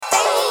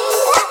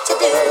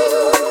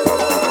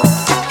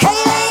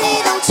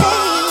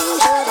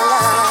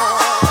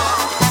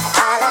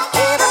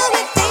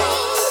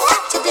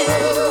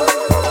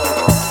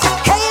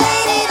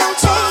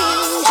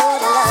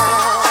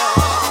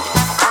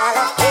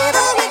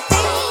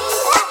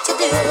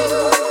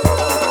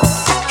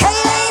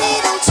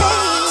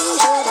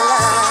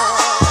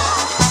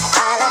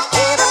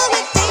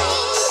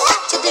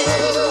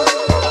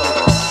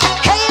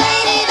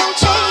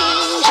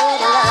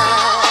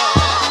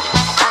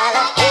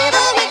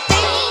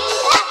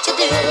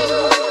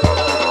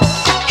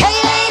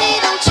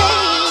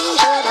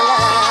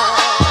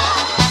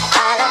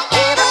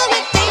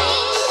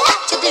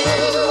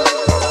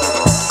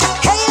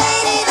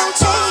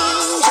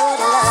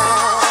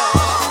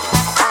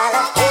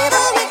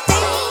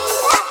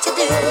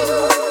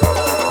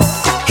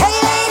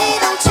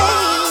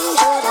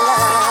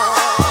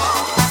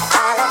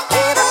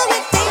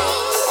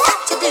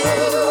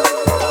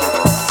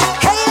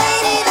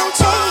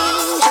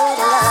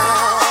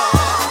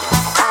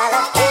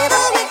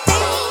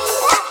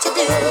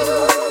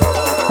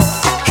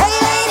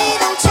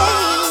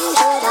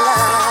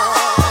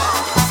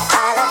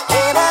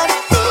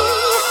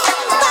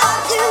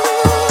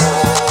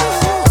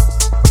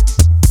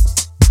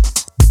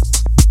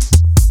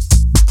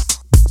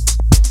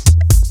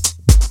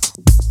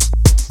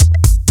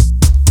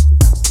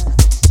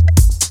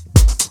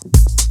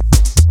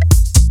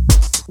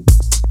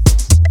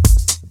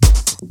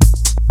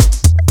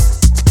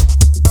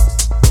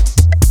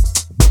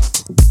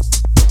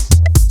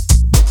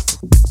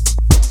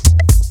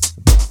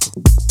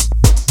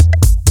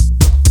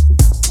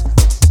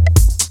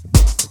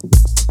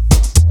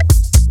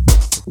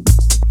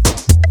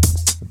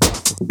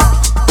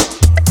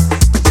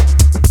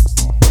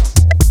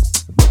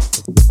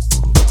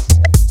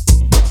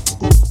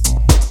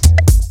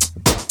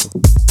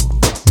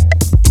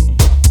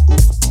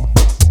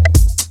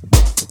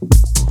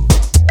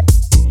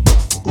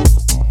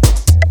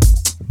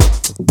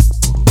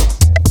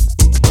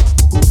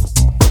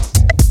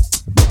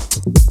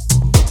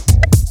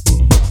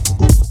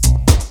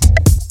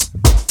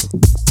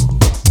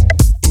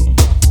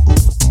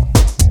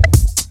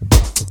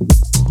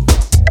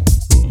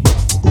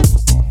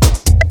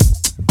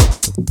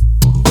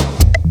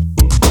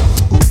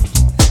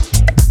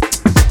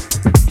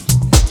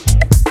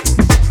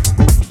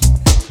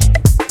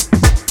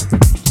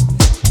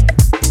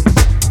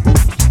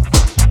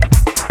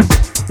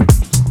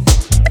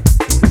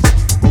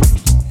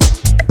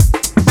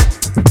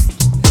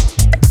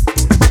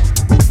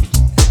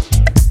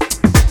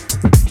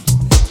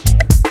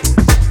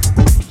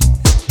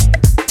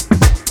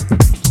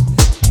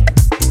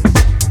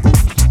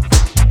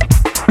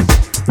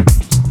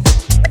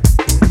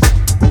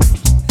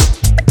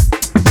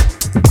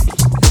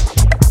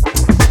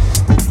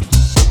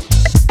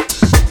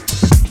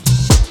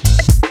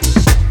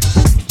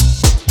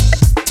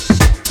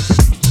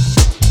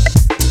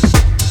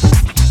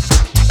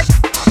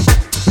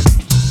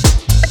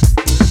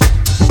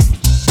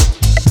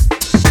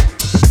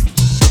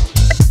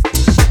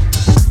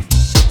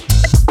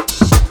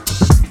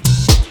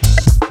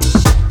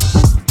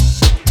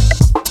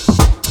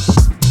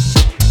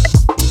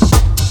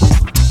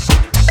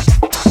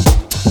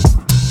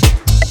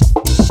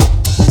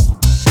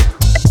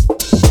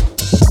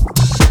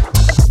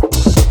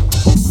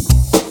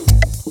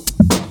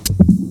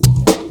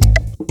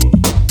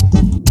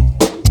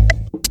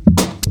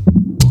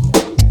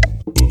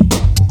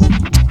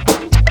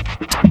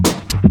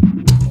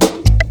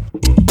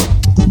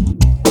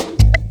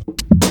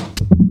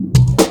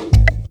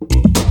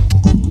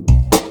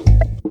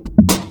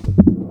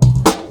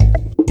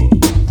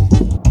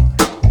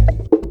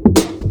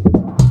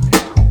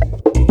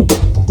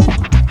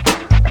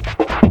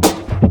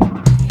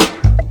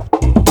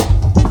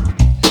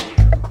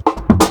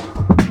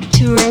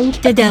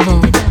the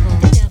devil.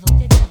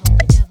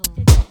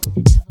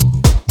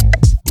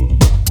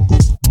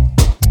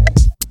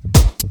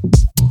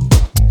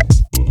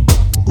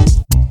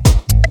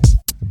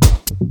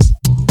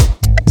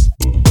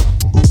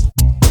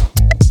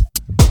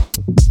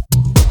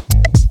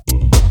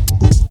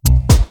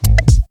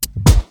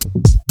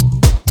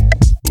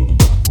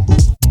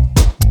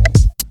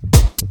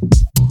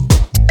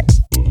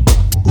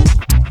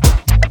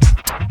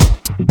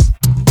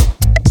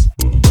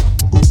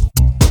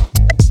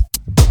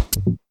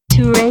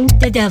 The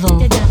devil.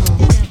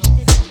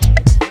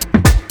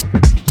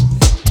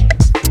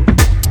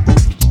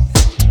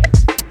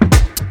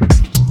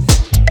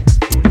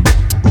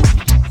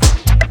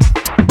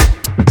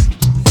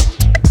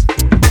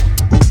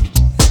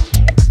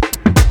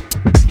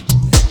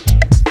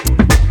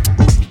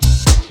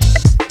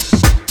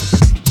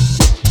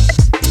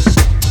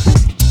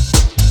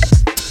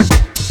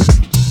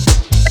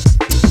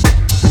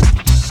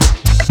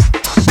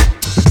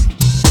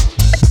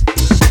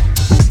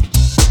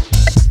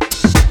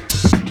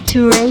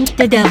 To rank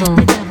the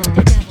devil.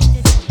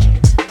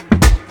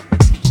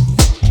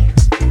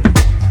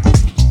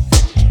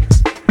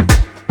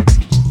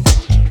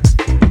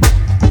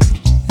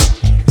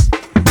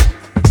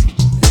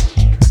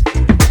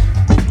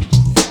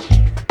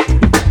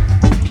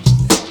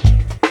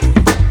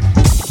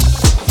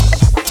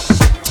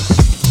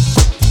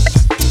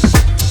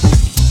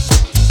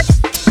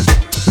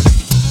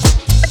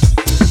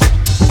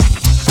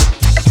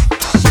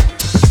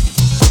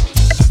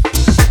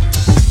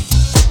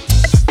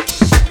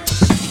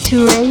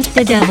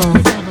 The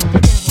devil.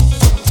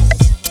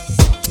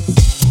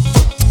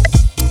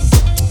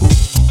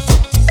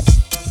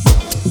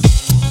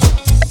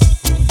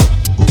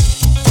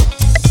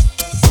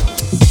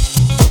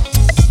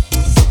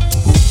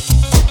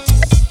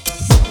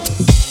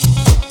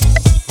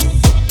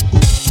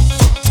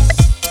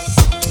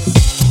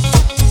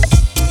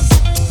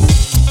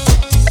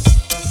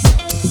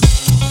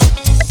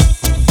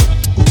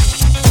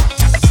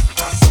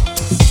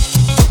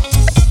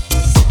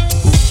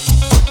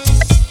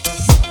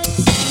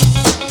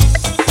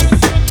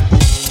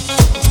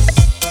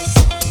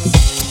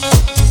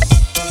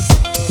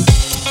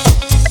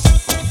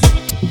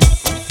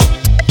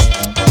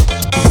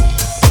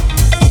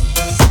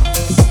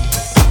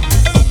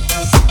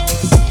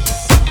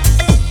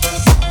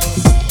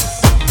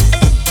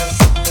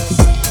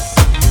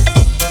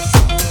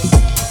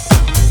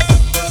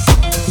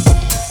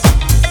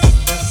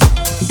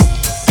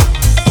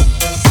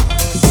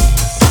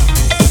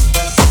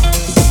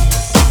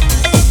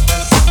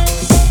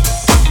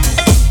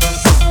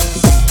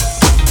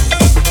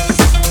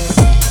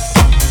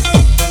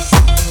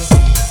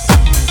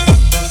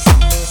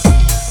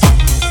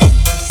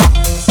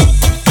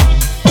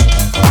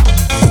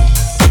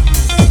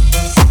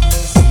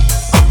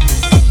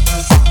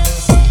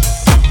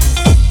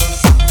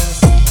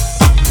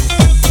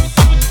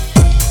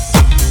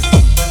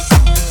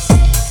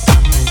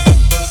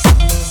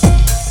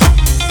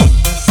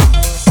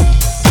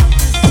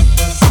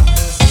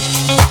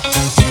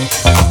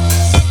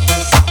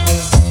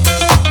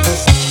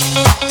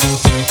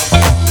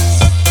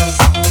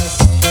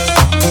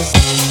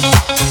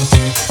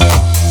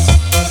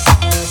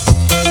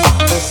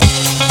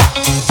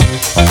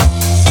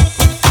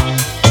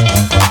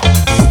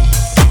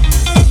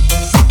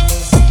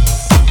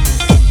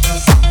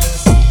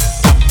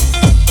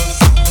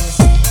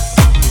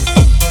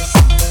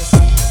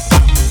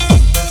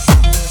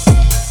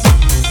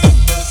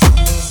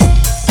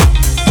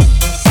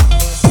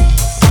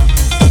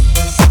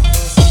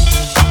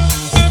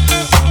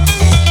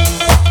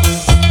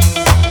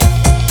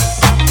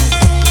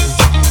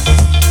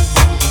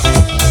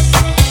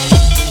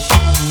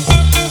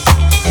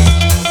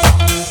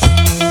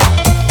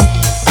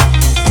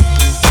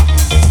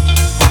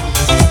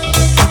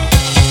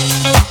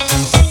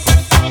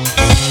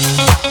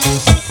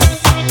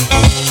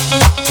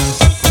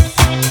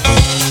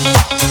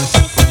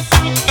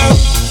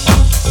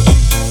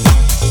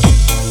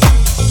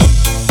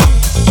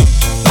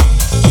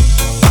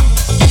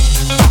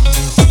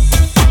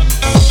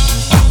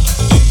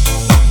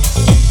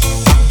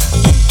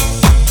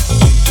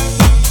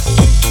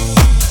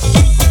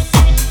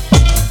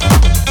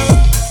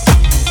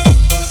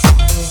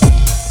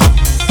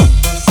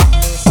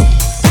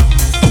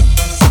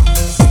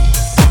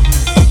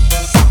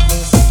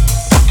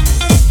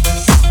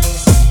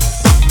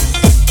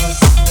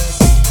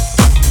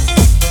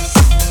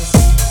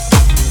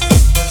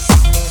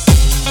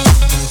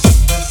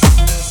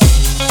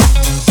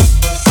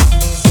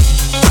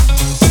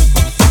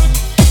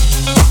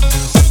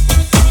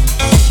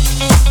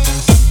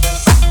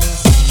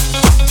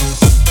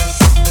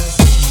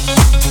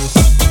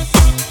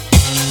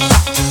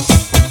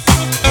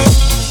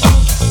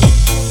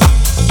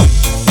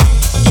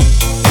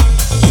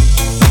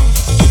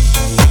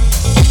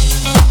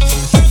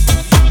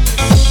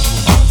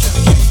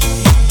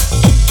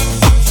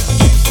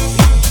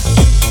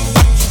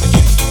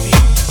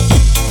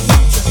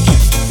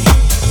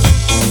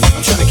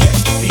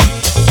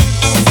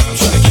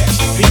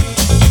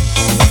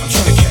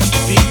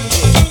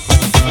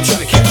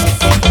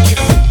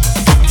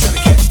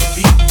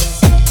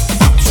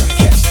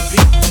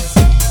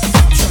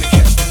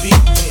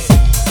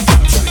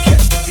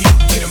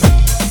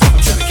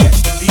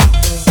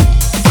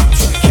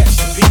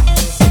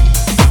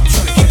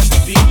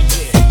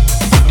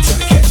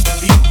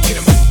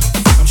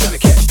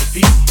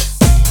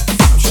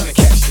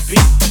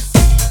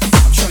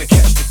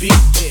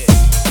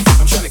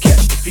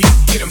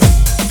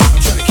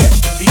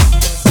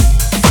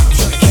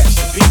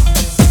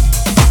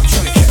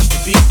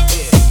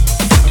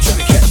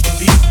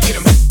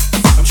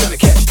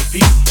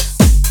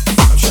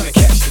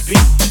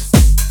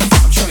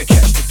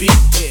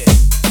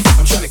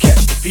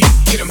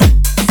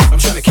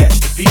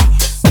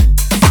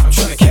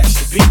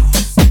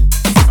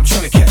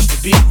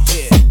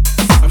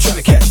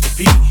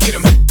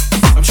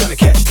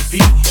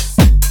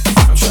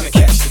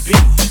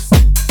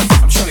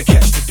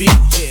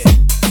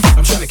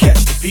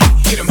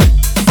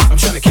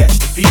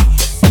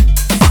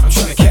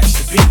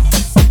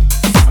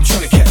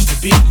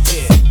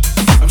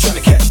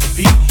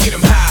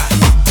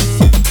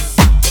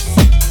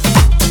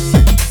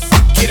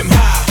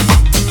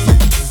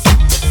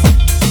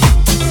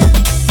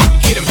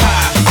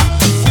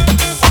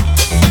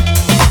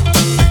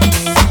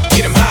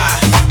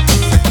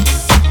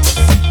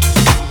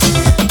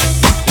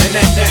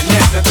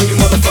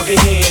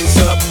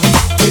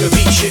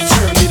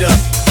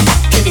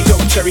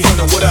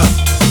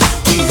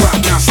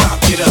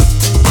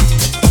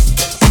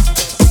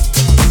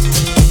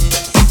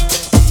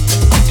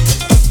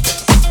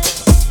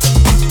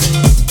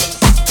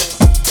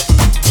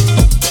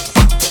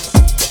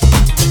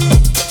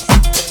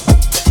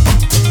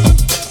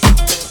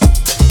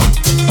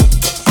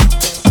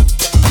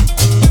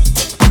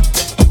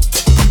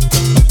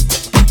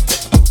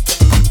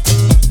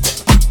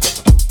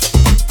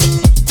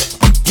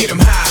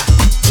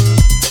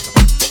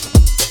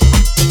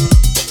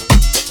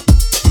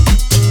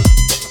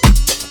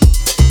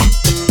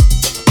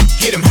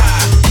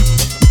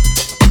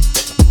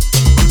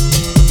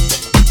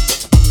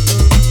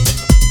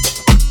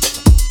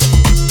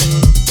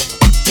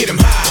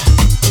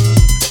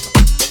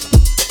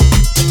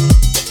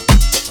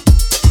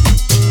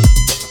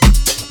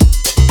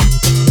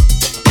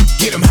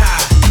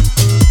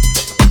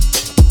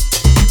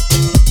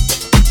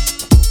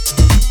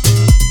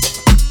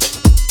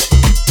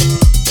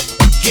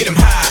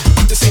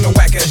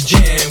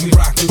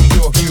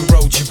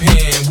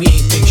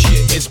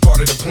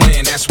 part of the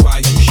plan. That's why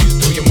you should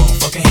throw your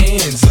motherfucking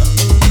hands up.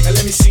 And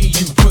let me see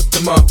you put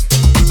them up.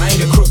 I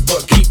ain't a crook,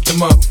 but keep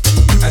them up.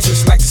 I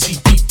just like to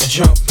see people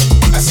jump.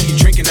 I see you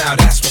drinking now,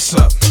 that's what's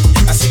up.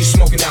 I see you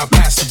smoking now,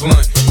 pass the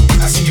blunt.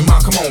 I see your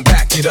mom, come on,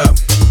 back it up.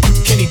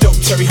 Kenny Dope,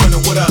 Terry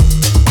Hunter, what up?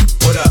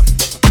 What up?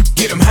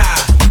 Get 'em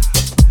high.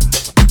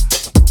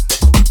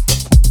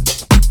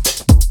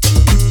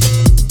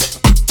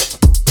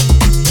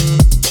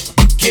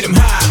 Get 'em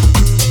high.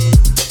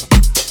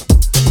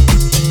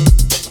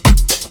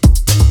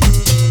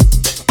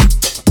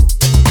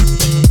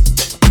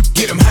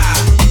 Get 'em high.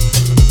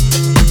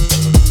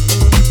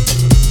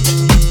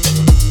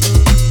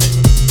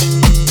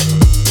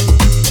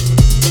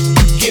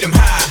 Get 'em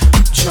high.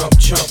 Jump,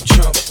 jump,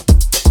 jump.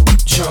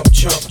 Jump,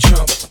 jump,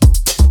 jump.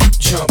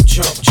 Jump,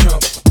 jump,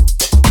 jump.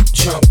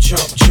 Jump,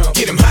 jump, jump.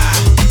 Get 'em high.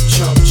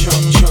 Jump,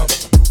 jump, jump.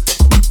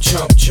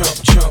 Jump, jump,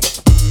 jump.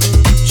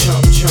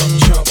 Jump, jump,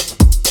 jump.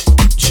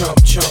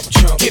 Jump, jump,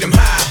 jump. Get 'em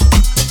high.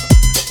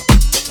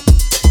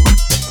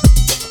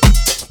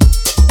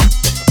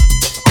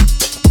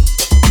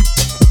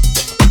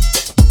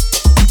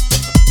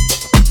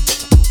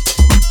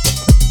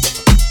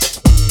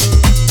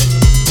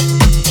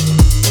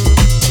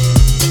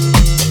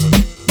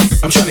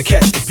 I'm trying to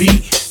catch the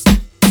beat.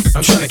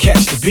 I'm trying to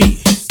catch the beat.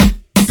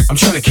 I'm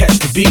trying to catch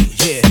the beat.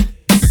 Yeah.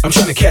 I'm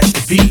trying to catch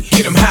the beat.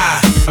 Get 'em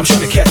high. I'm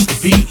trying to catch the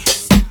beat.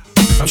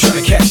 I'm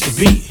trying to catch the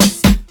beat.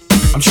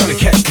 I'm trying to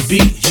catch the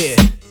beat. Yeah.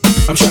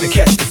 I'm trying to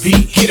catch the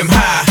beat. Get 'em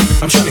high.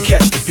 I'm trying to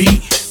catch the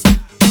beat.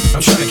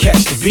 I'm trying to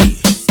catch the beat.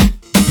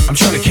 I'm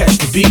trying to catch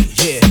the beat.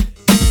 Yeah.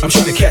 I'm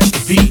trying to catch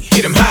the beat.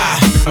 Get 'em high.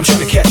 I'm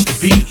trying to catch the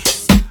beat.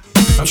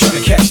 I'm trying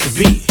to catch the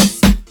beat.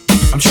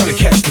 I'm trying to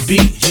catch the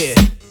beat. Yeah.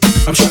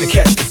 I'm trying to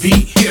catch the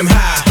beat. Get 'em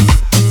high.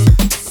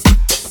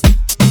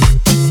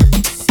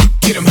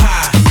 Get 'em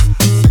high.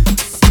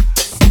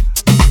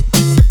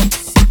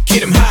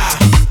 Get 'em high.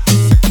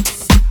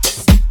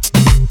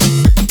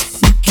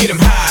 Get 'em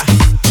high.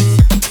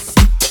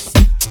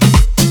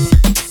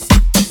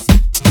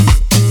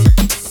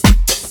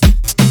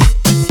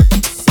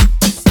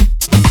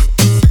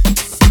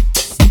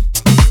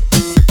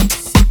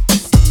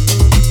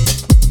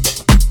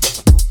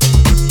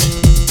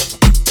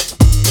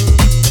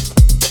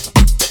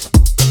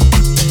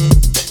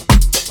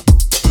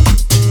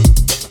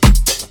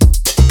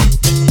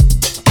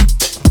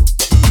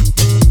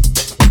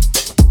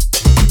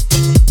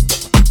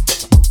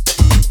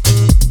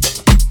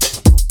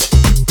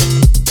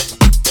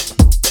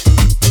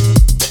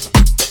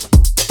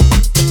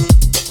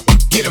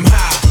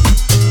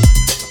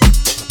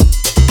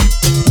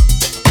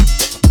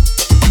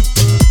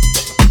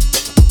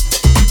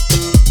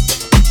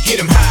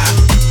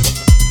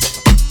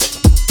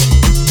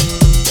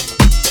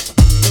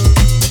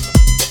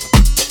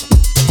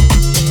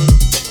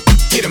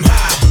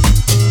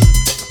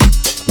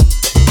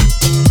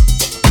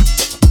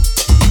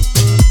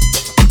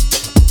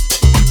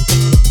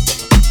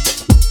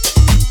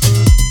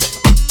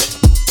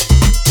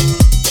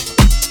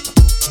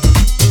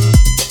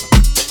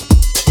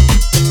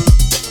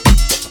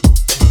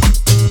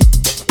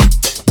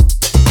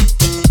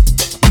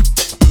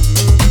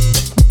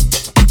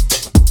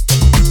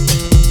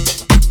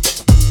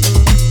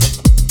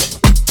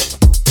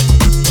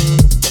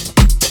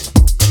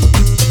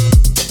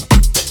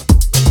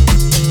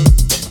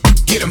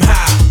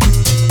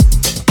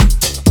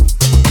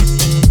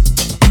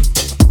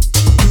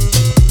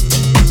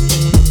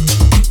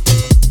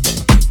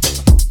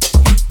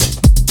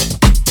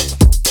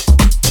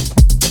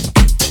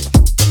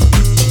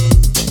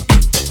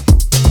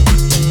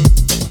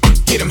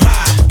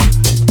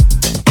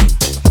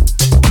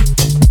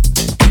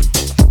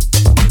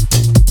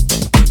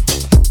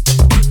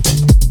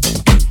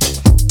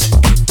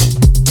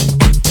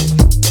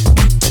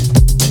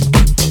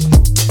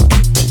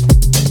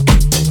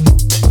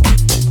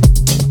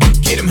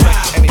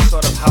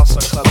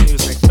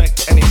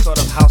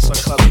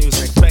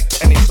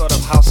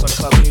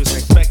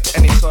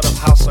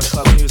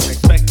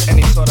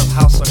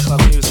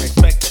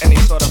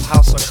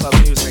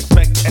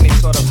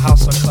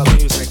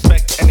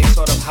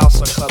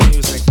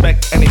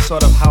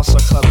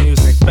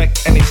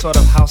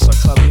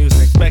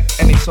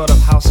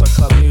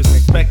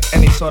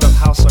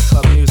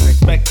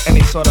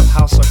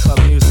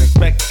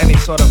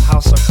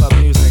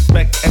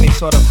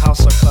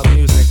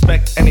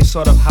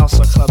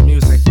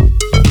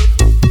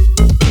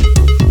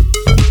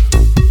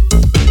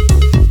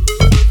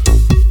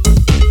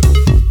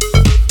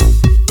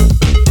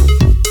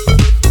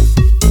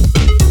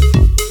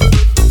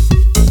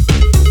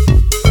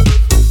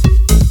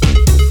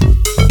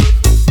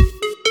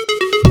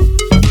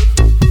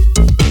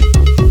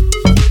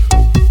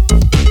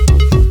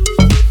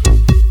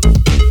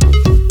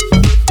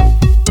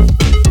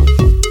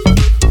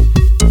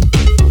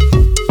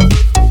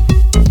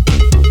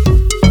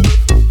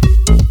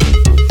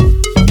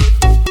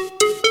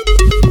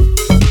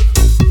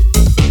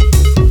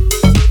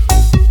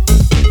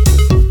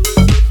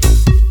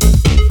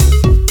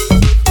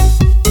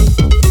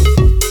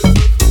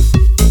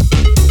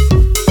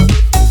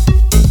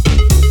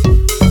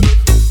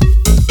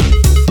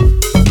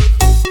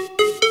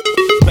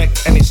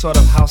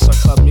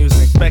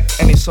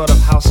 sort of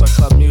house or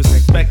club music.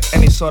 Respect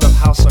any sort of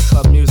house or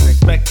club music.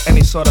 Respect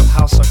any sort of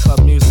house or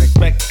club music.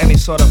 Respect any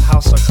sort of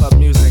house or club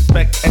music.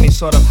 Respect any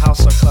sort of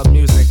house or club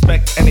music.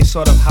 Respect any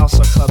sort of house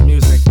or club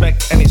music.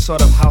 Respect any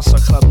sort of house or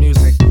club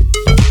music.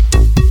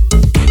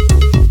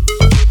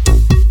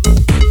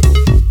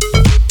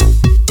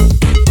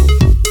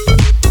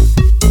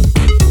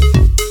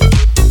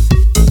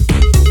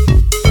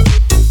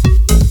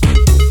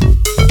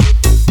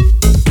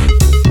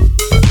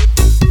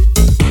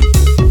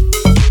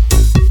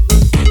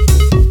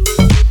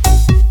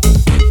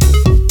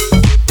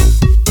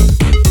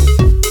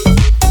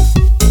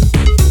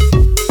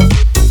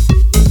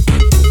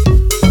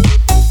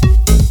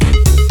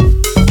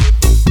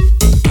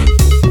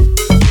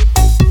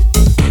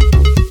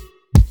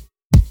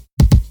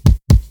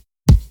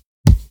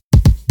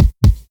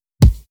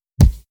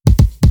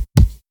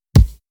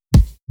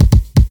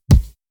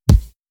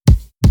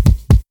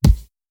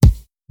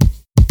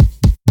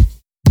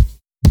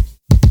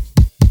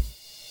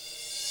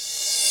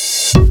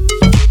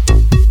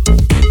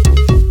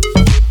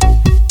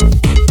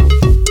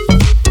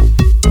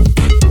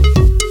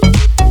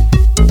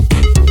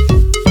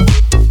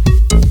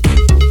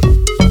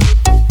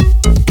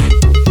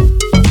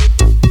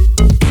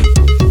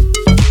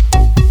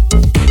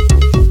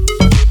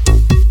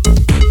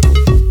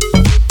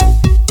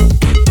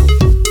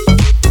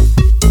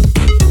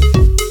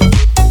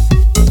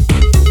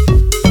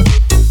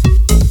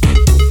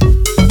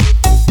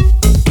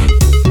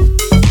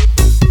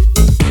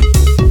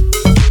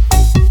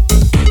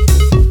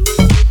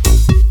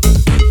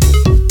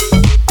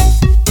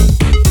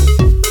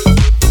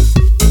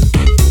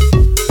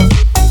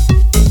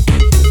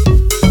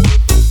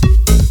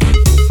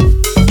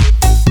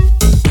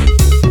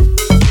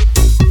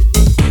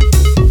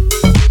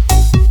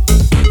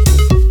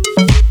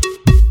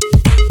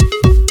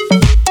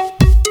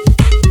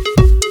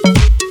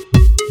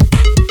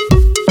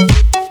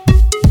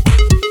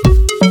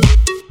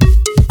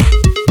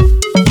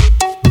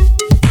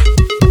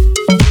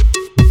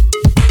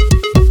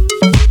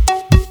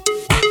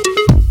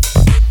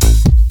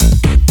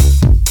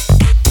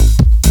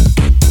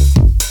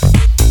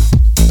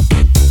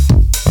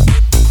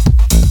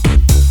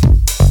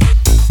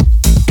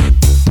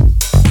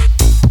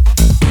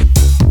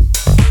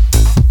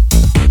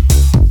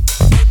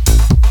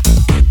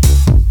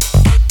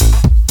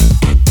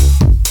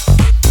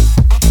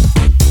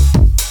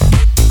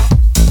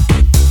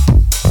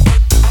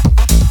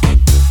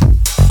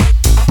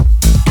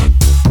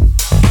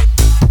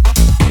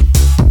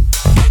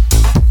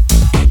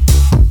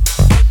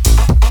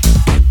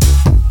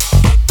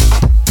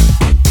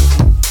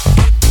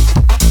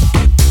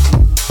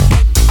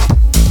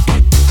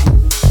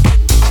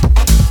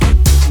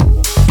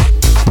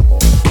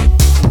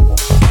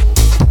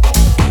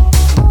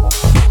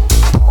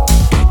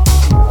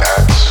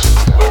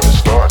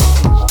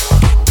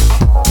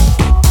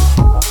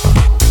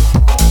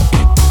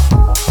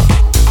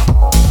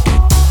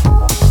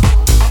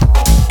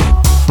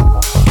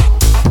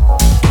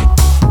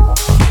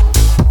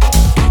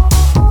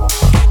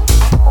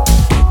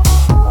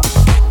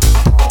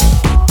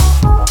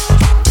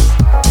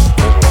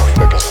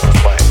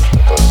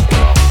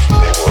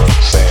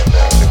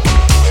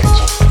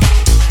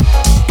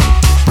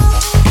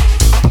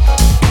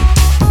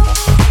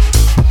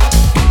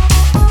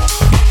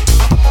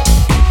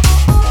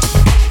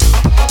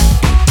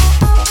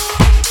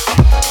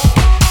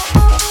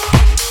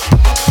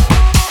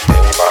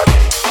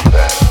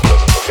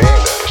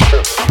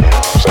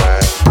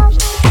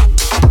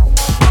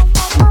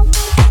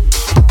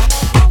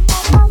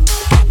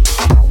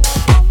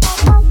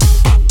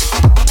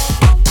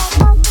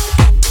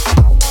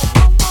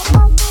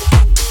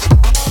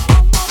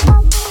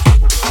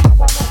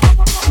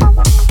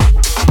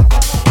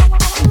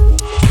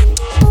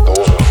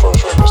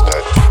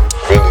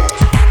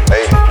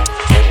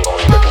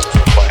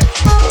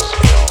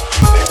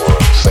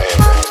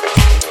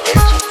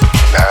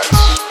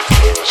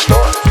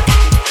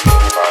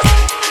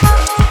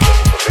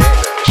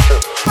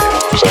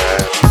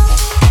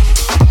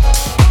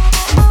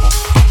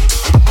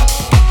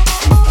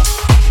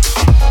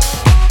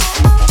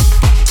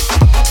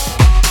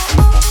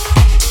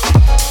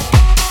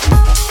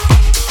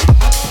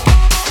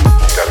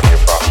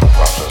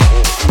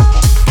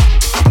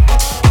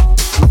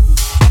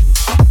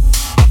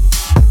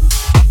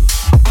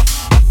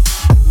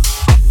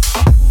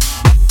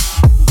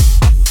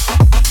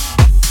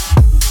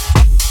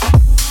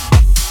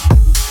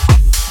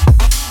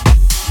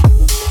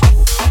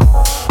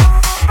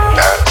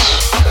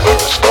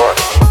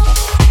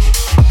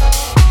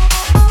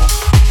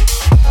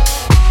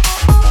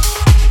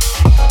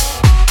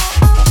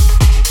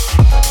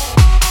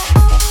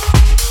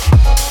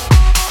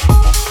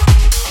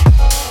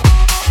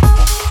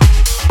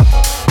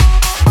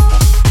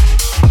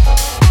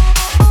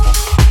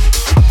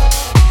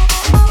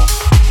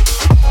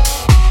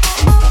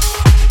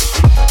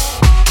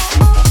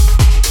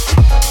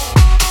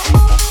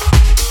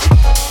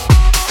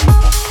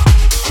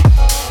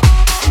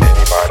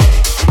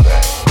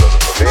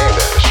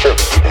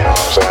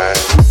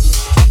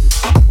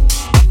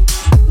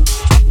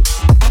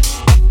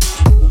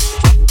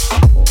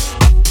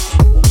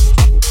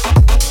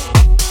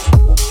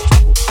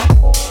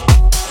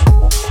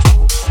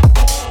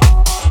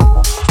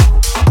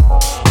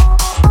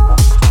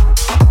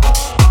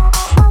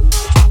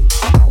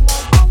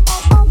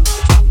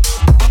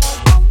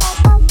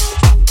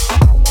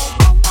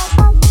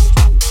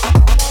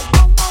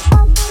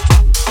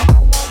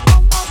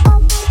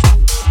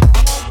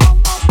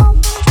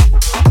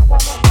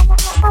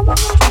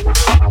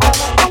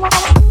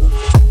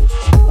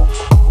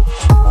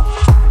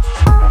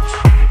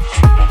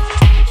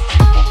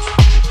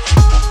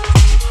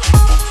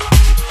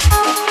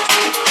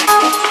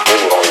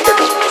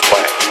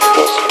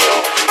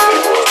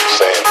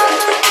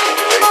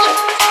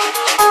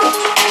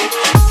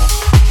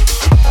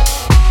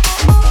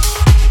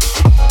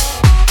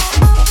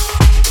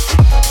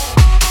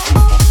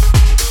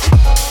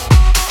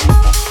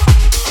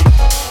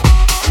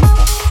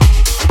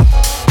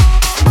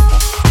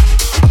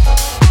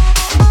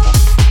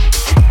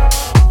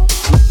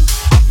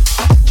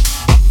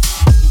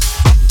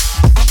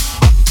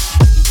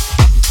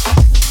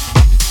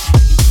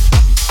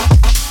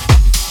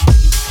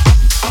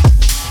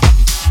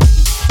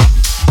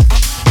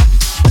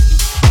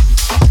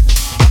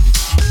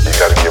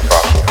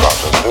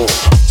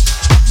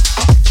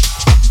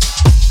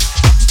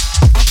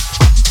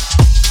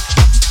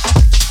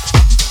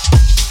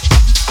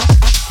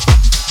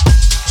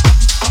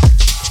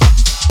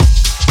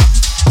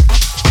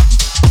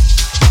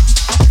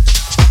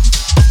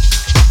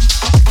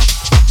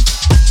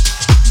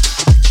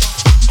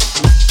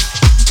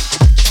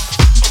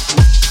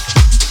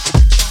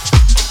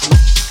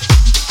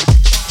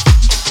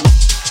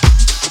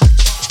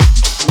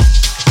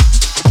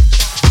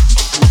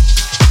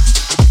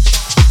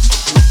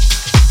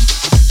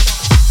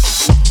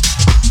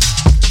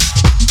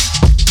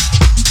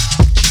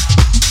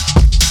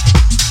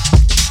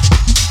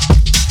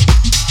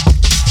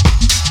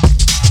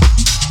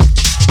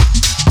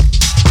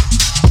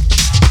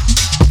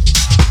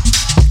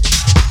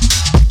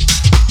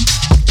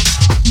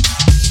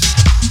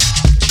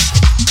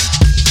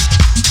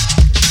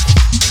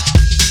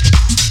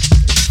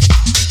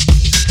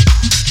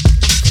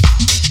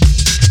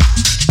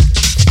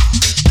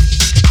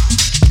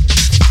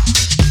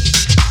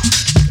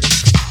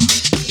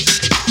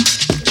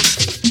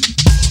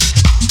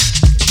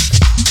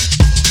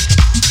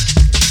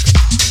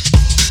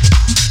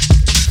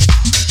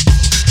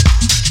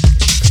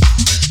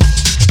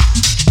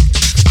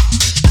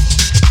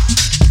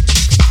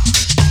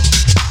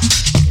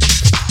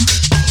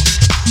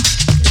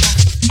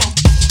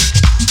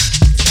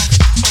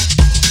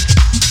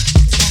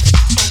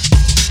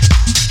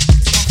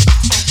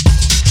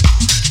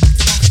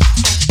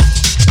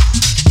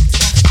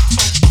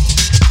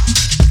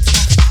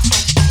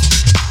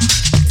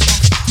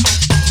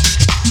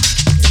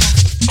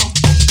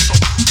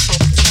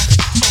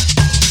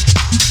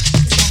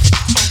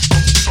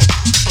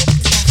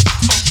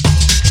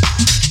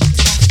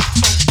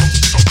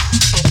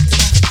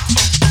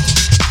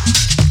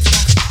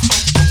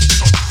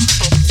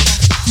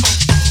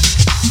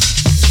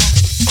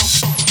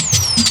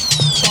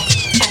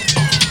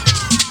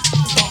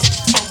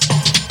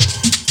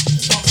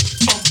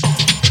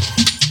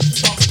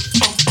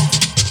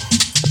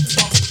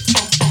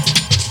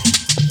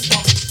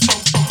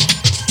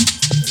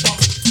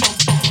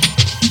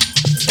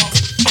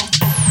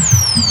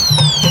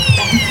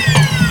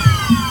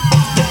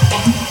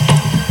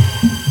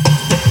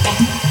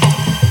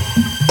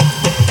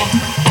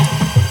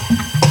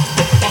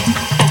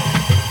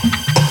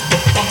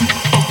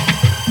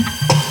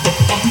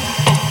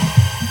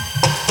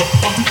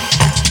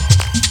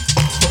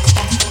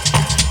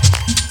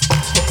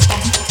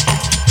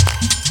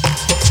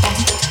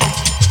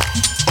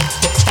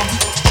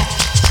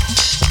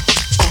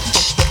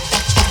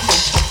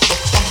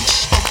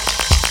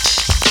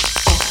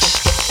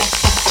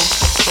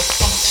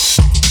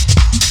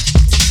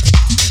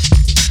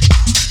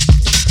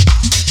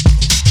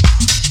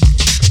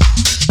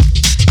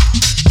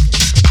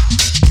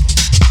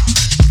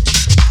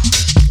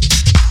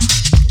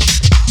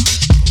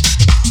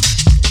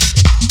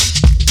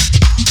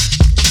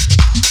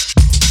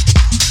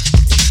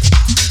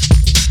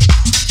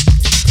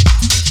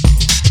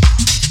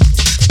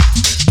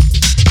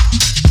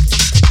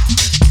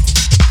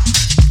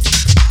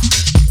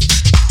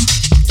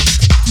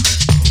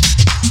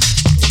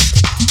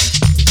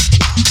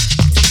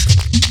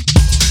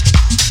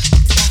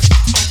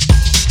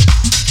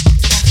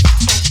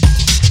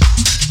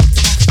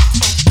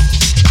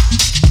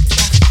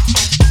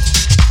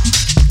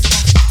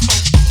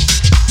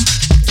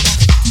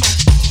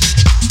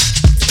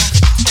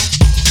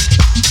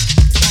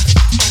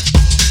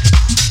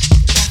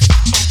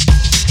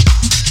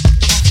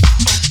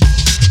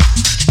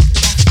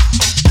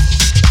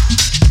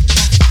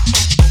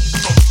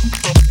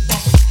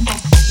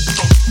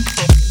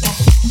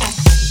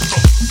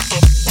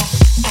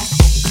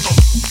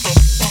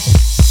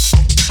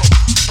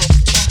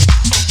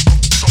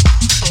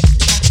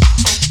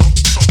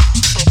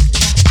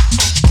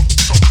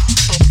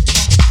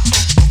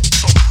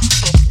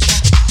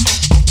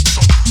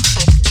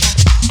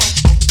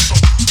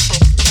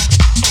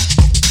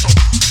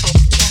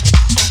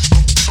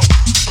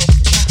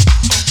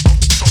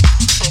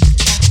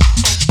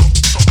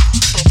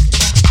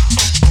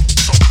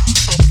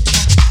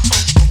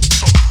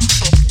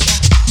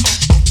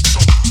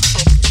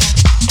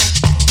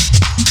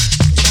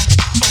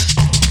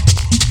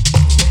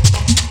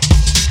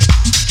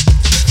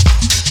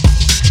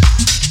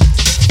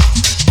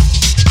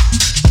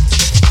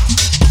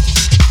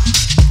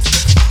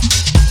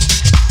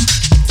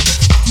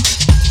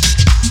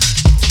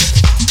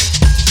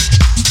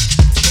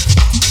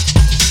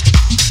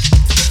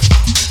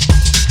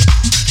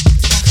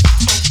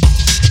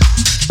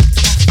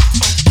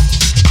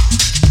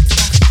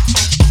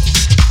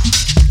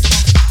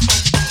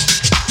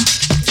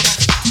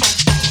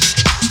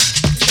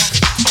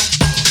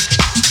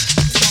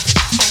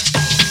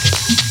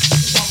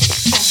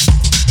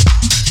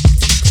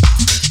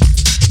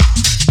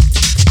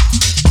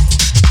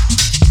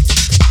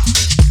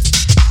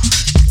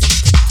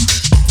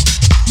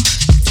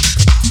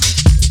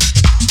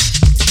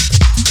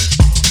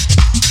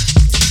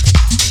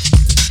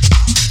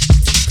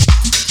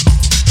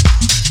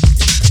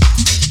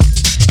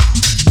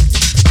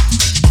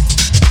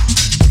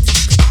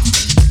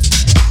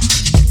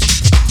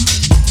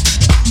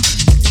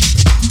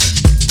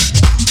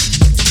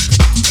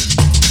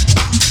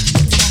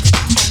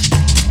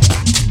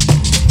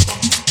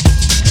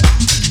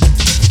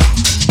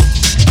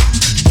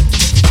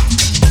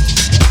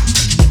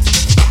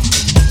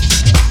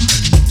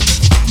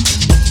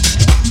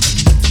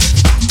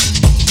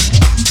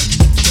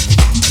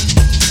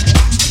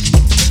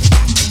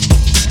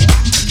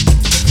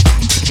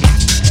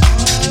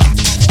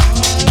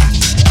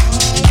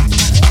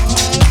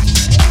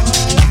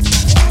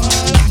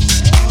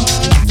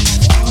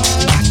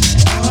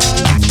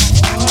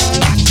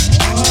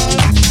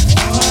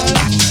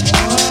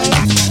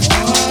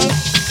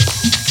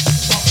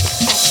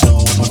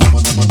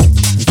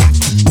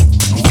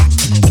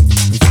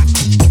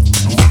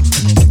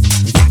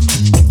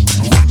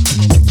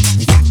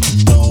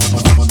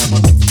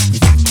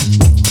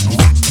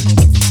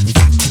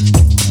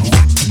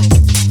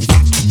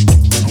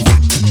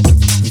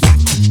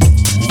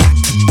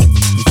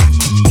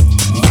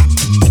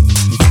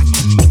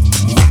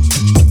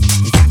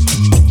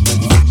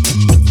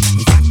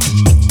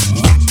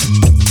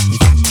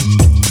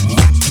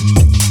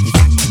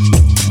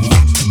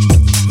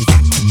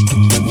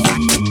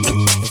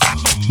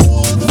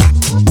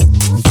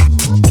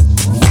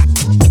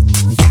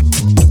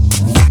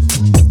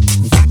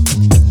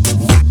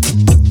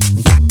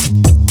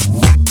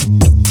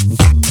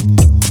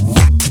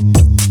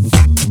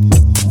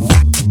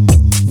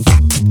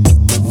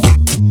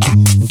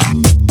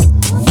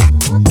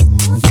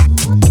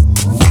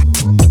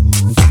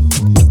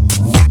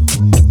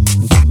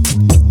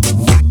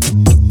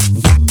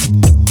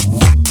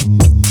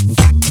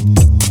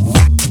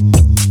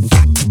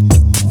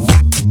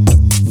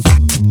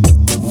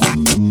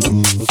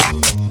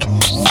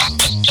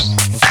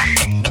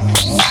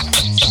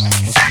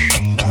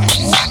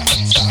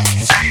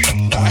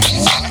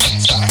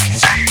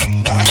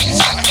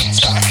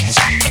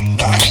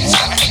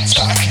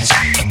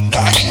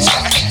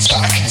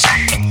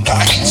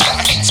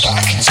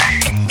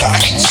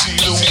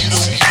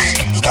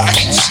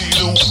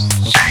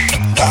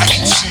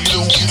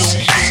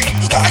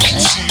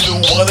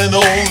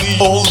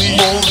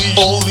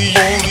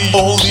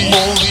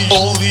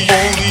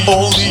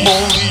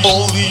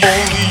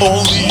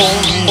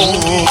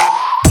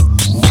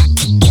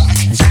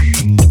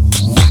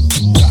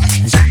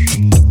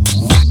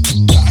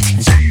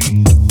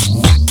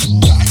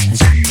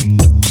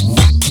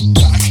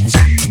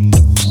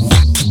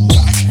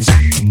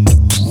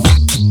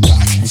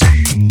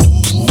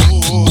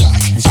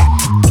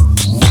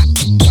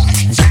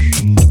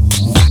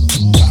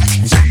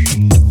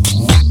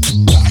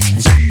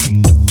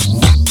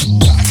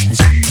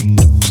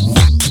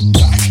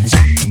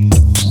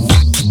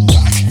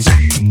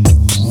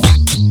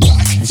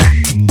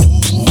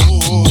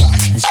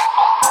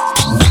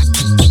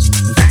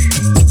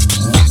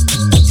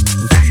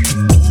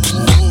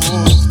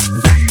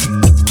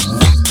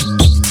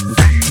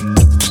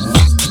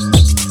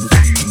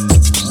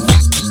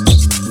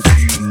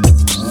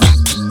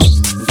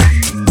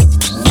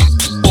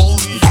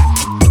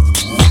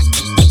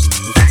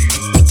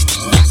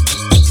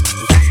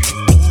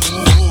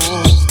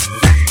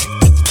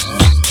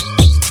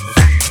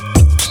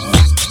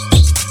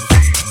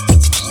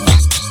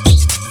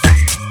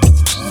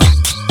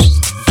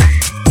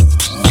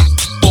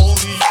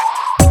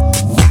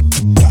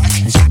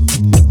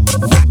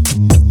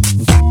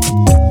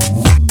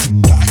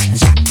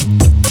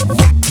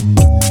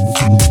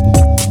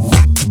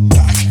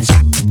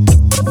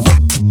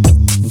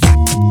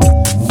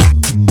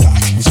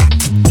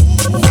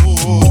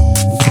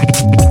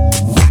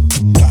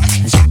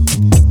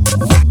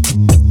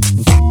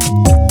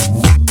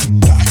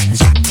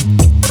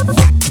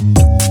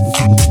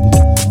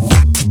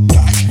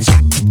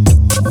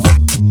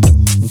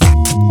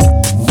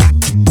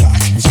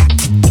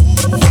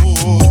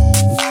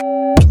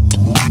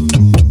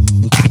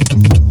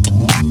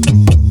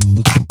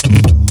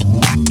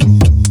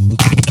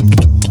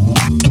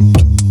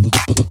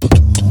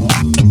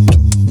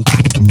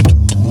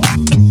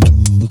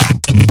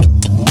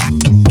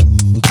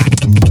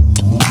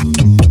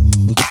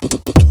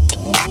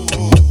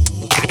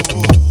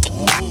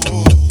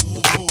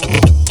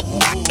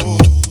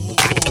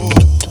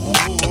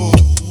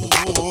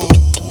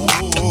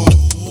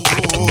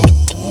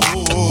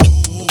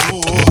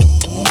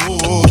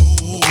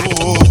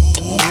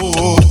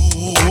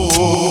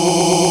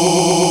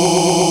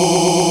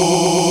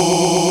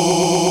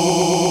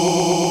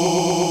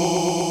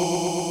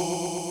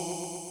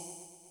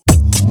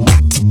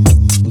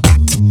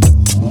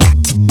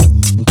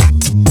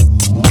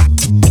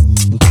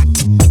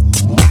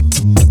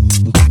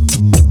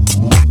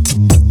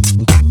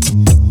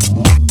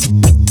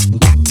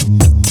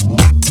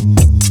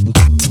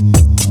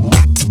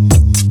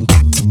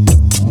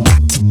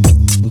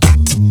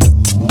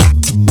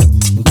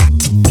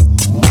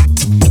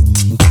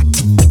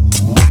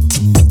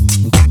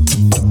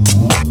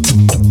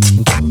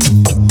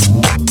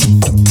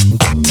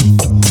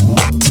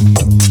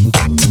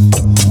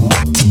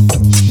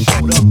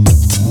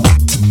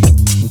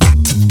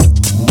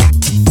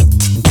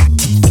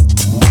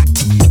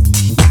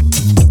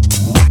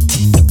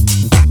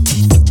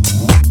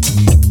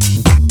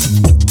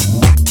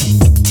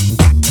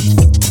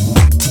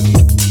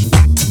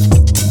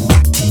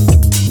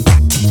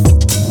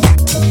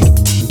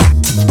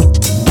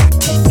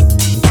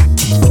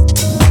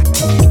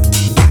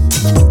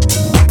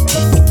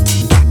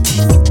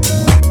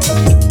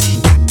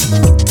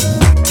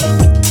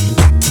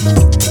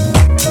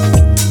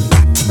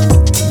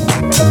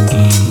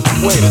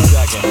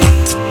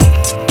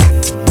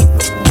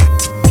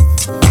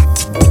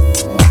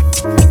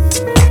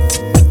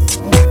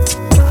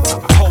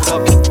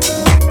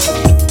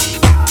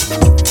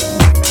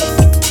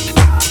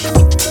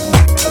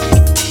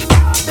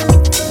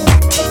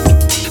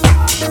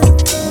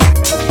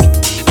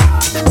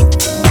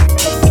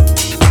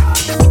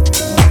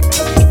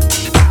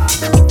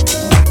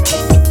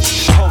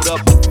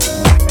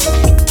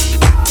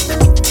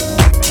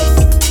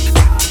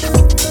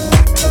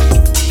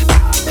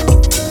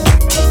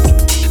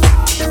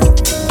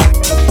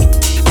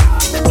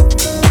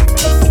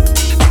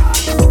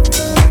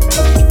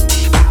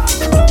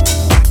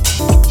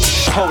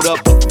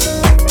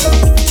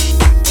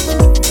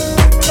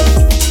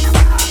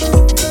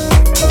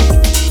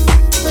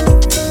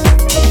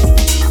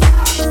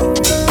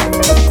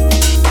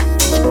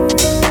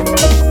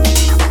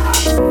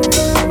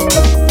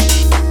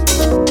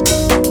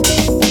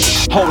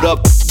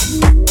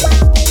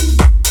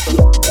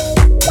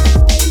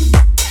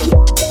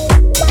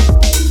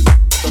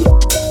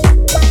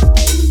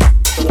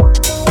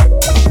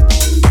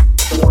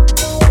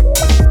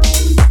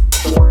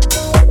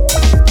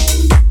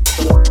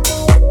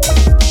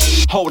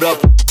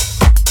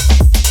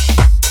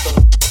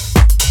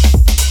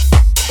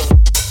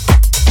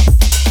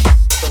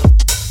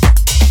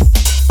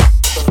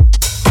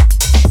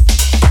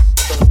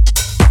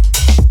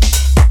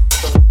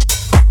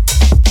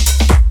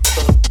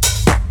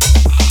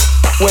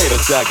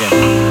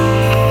 second.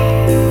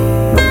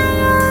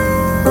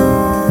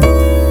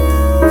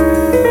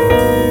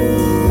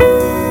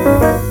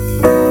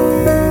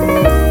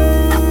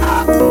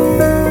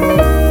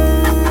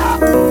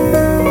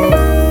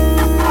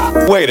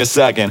 Wait a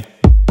second.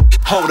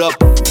 Hold up.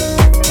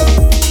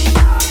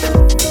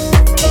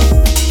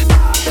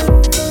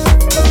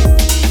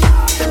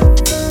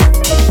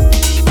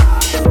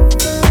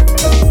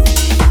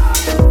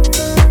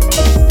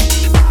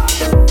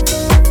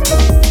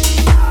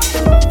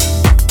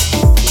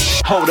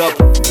 Hold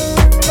up.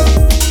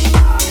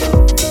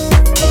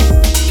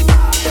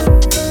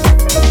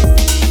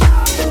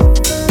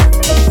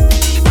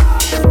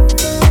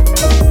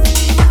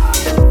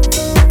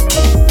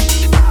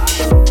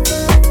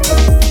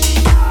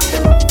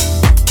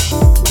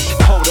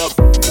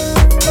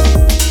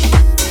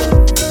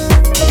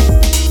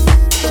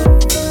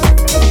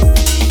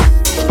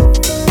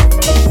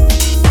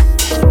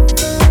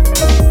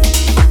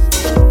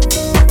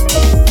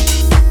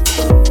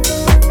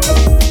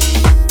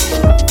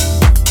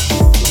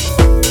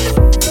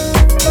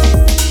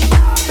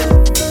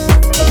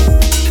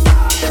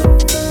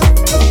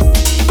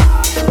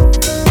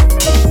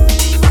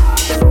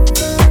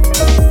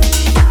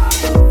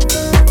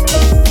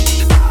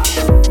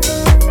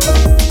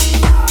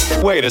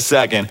 Wait a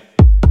second.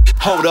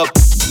 Hold up.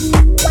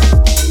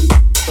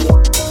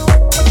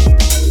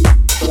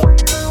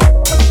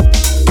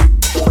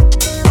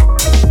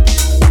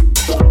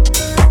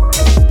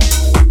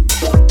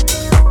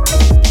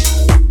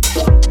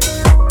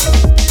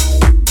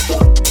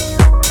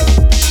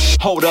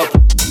 Hold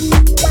up.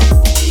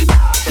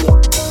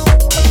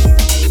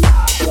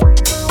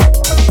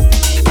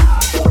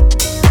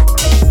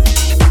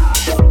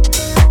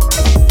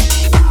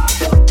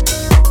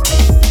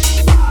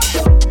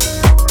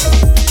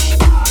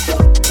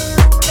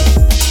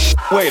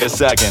 Wait a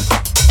second.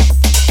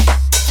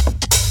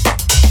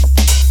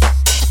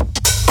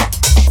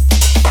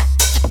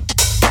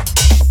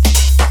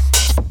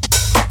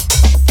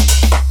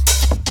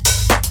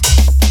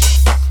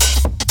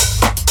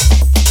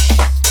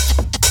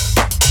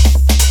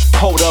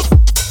 Hold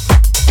up.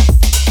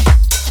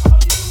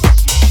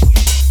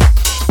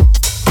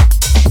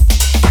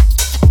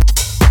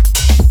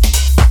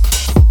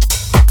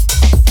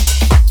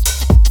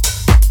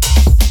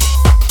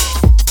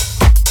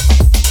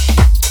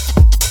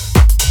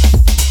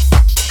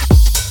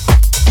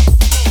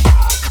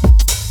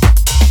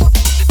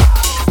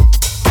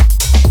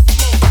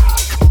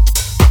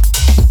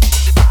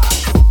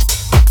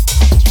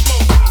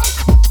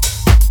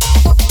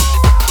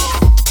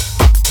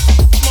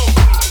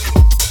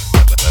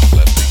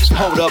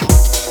 Hold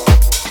up.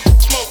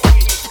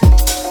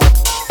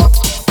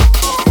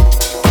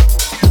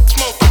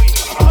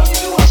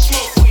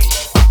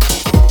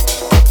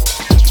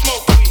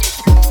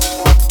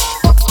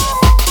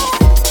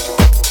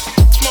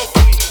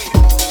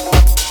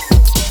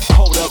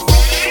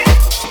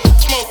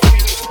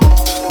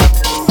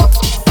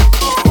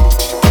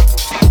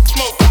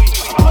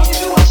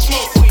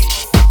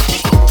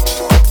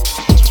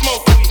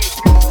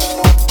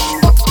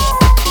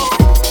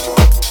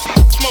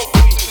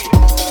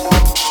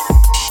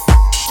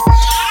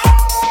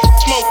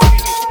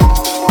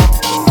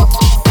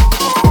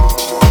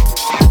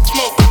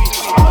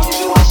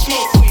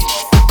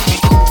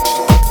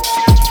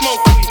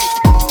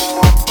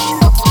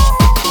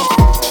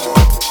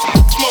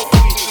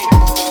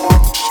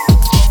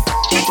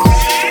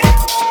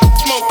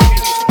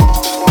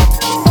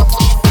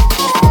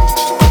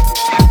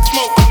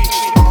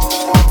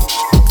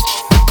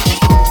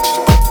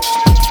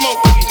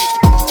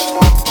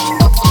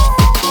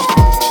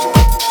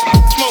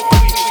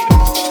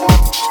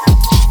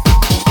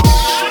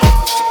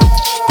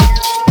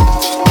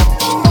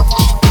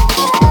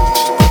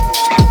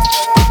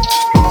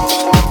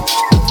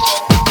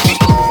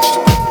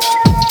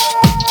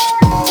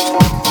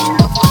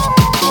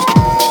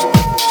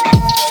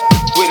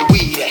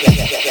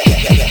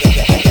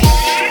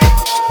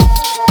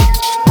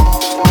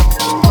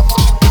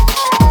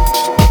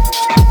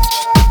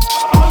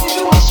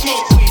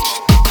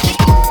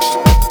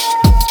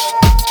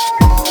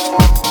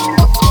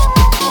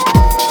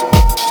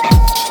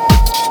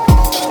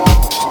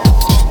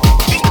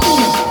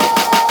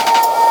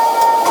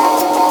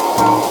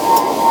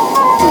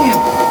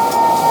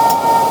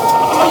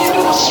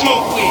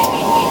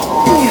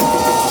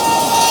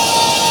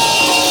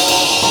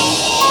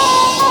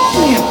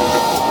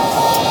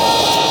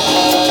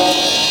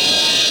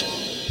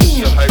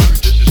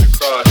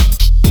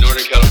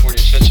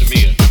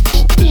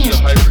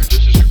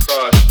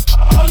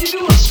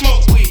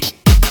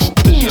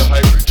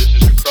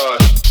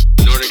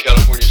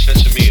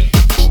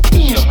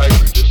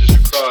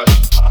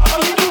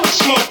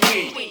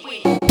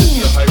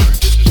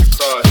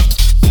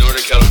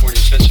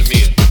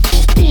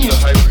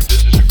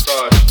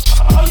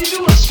 How you doing?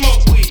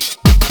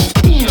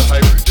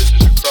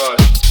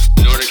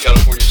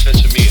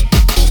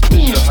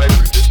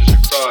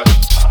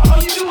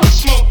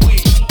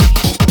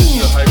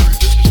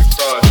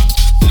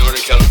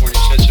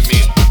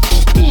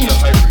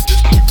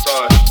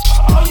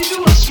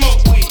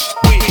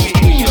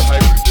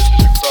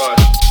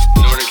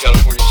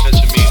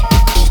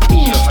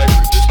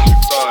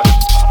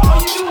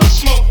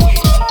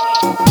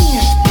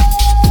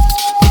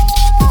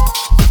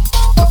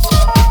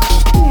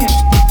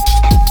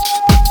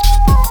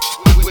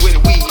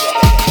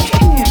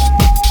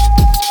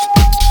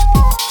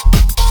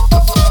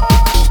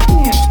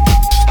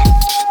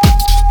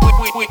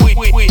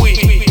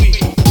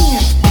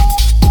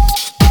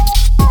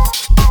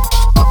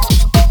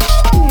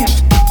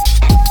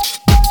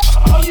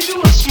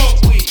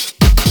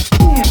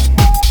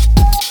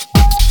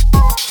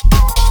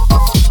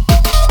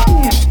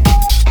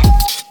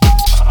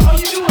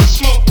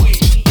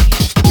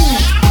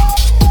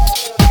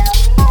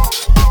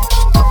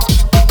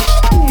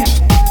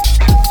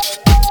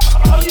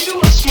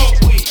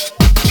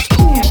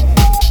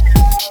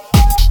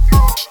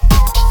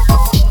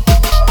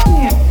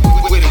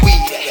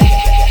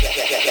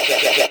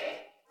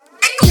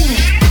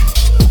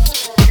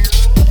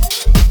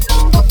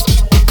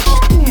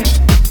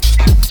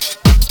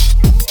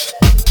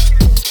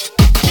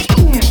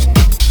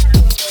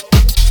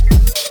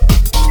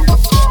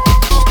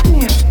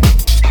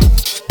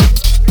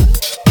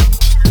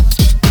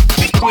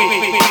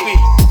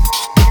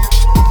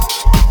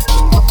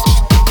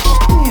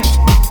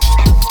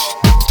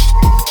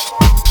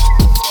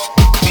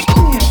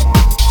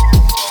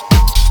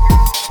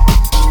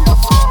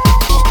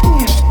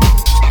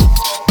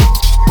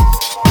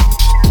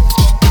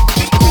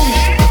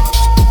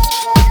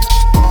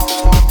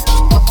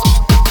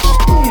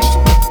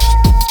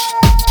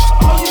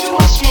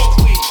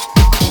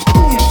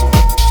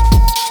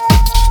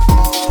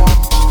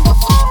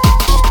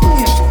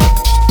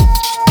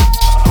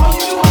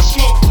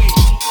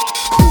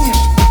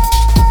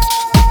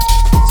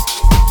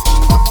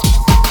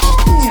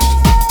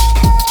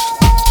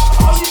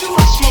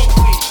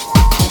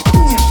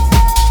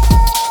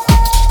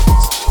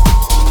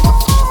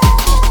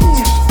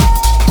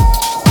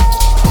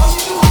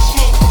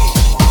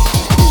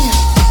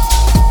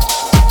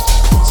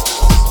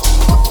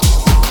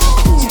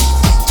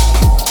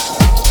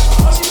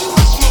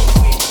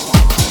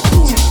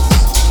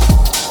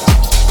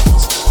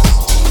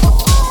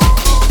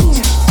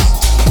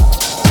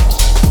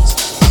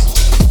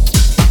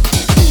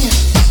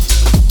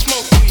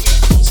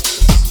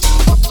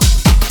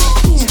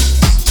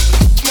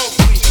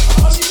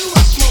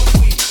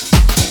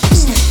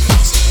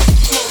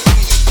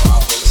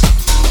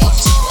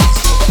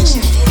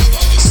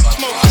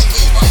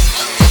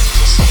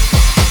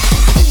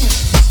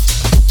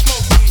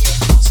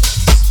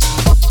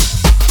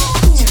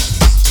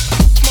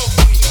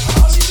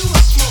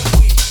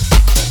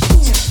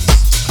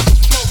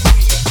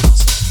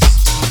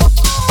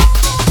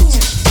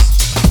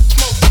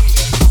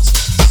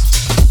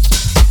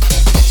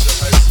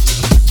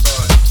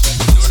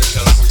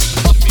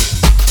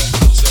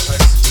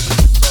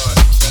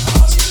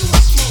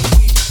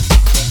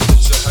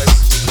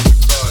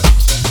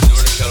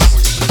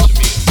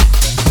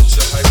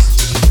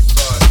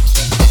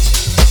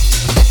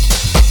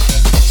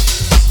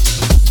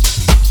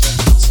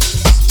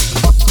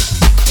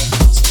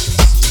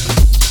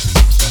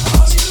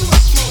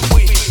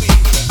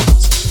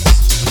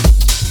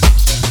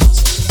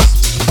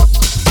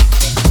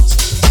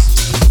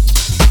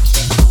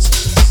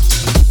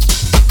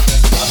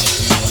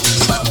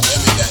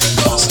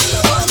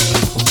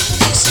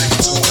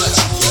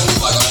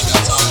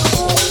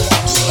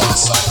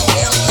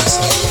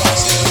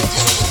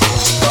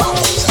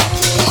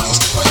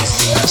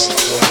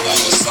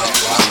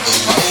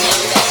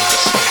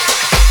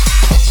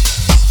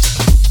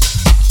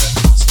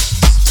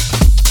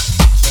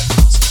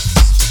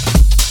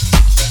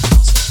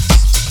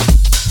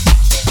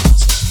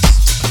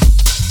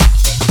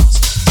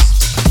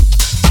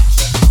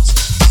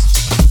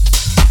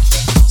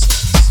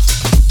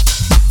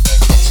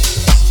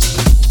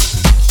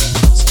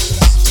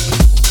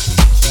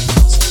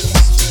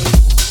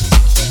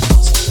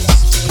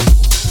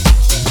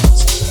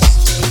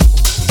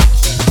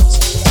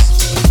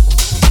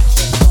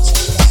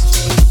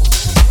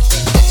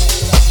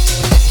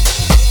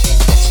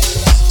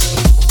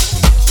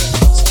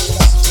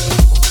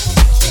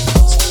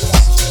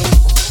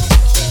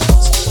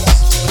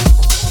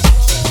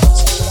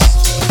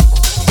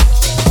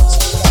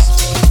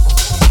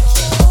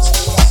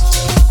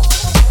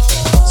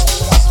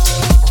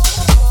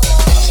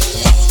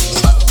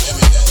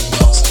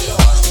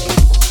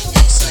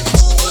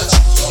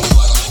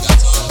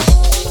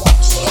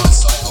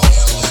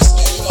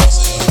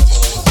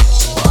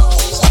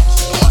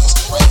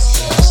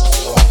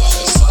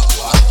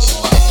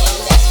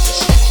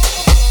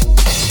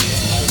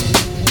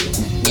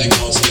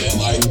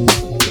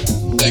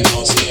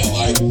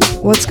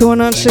 What's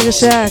going on, Sugar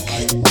Shack?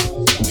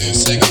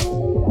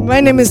 My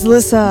name is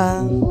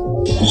Lissa.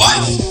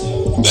 Life,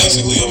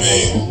 basically, I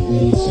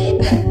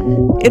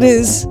mean. It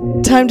is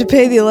time to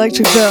pay the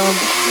electric bill,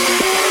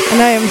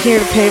 and I am here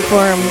to pay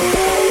for him.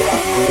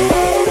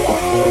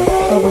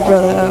 Help a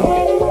brother out.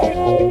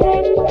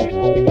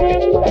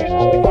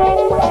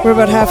 We're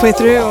about halfway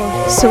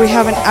through, so we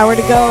have an hour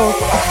to go.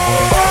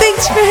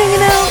 Thanks for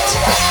hanging out.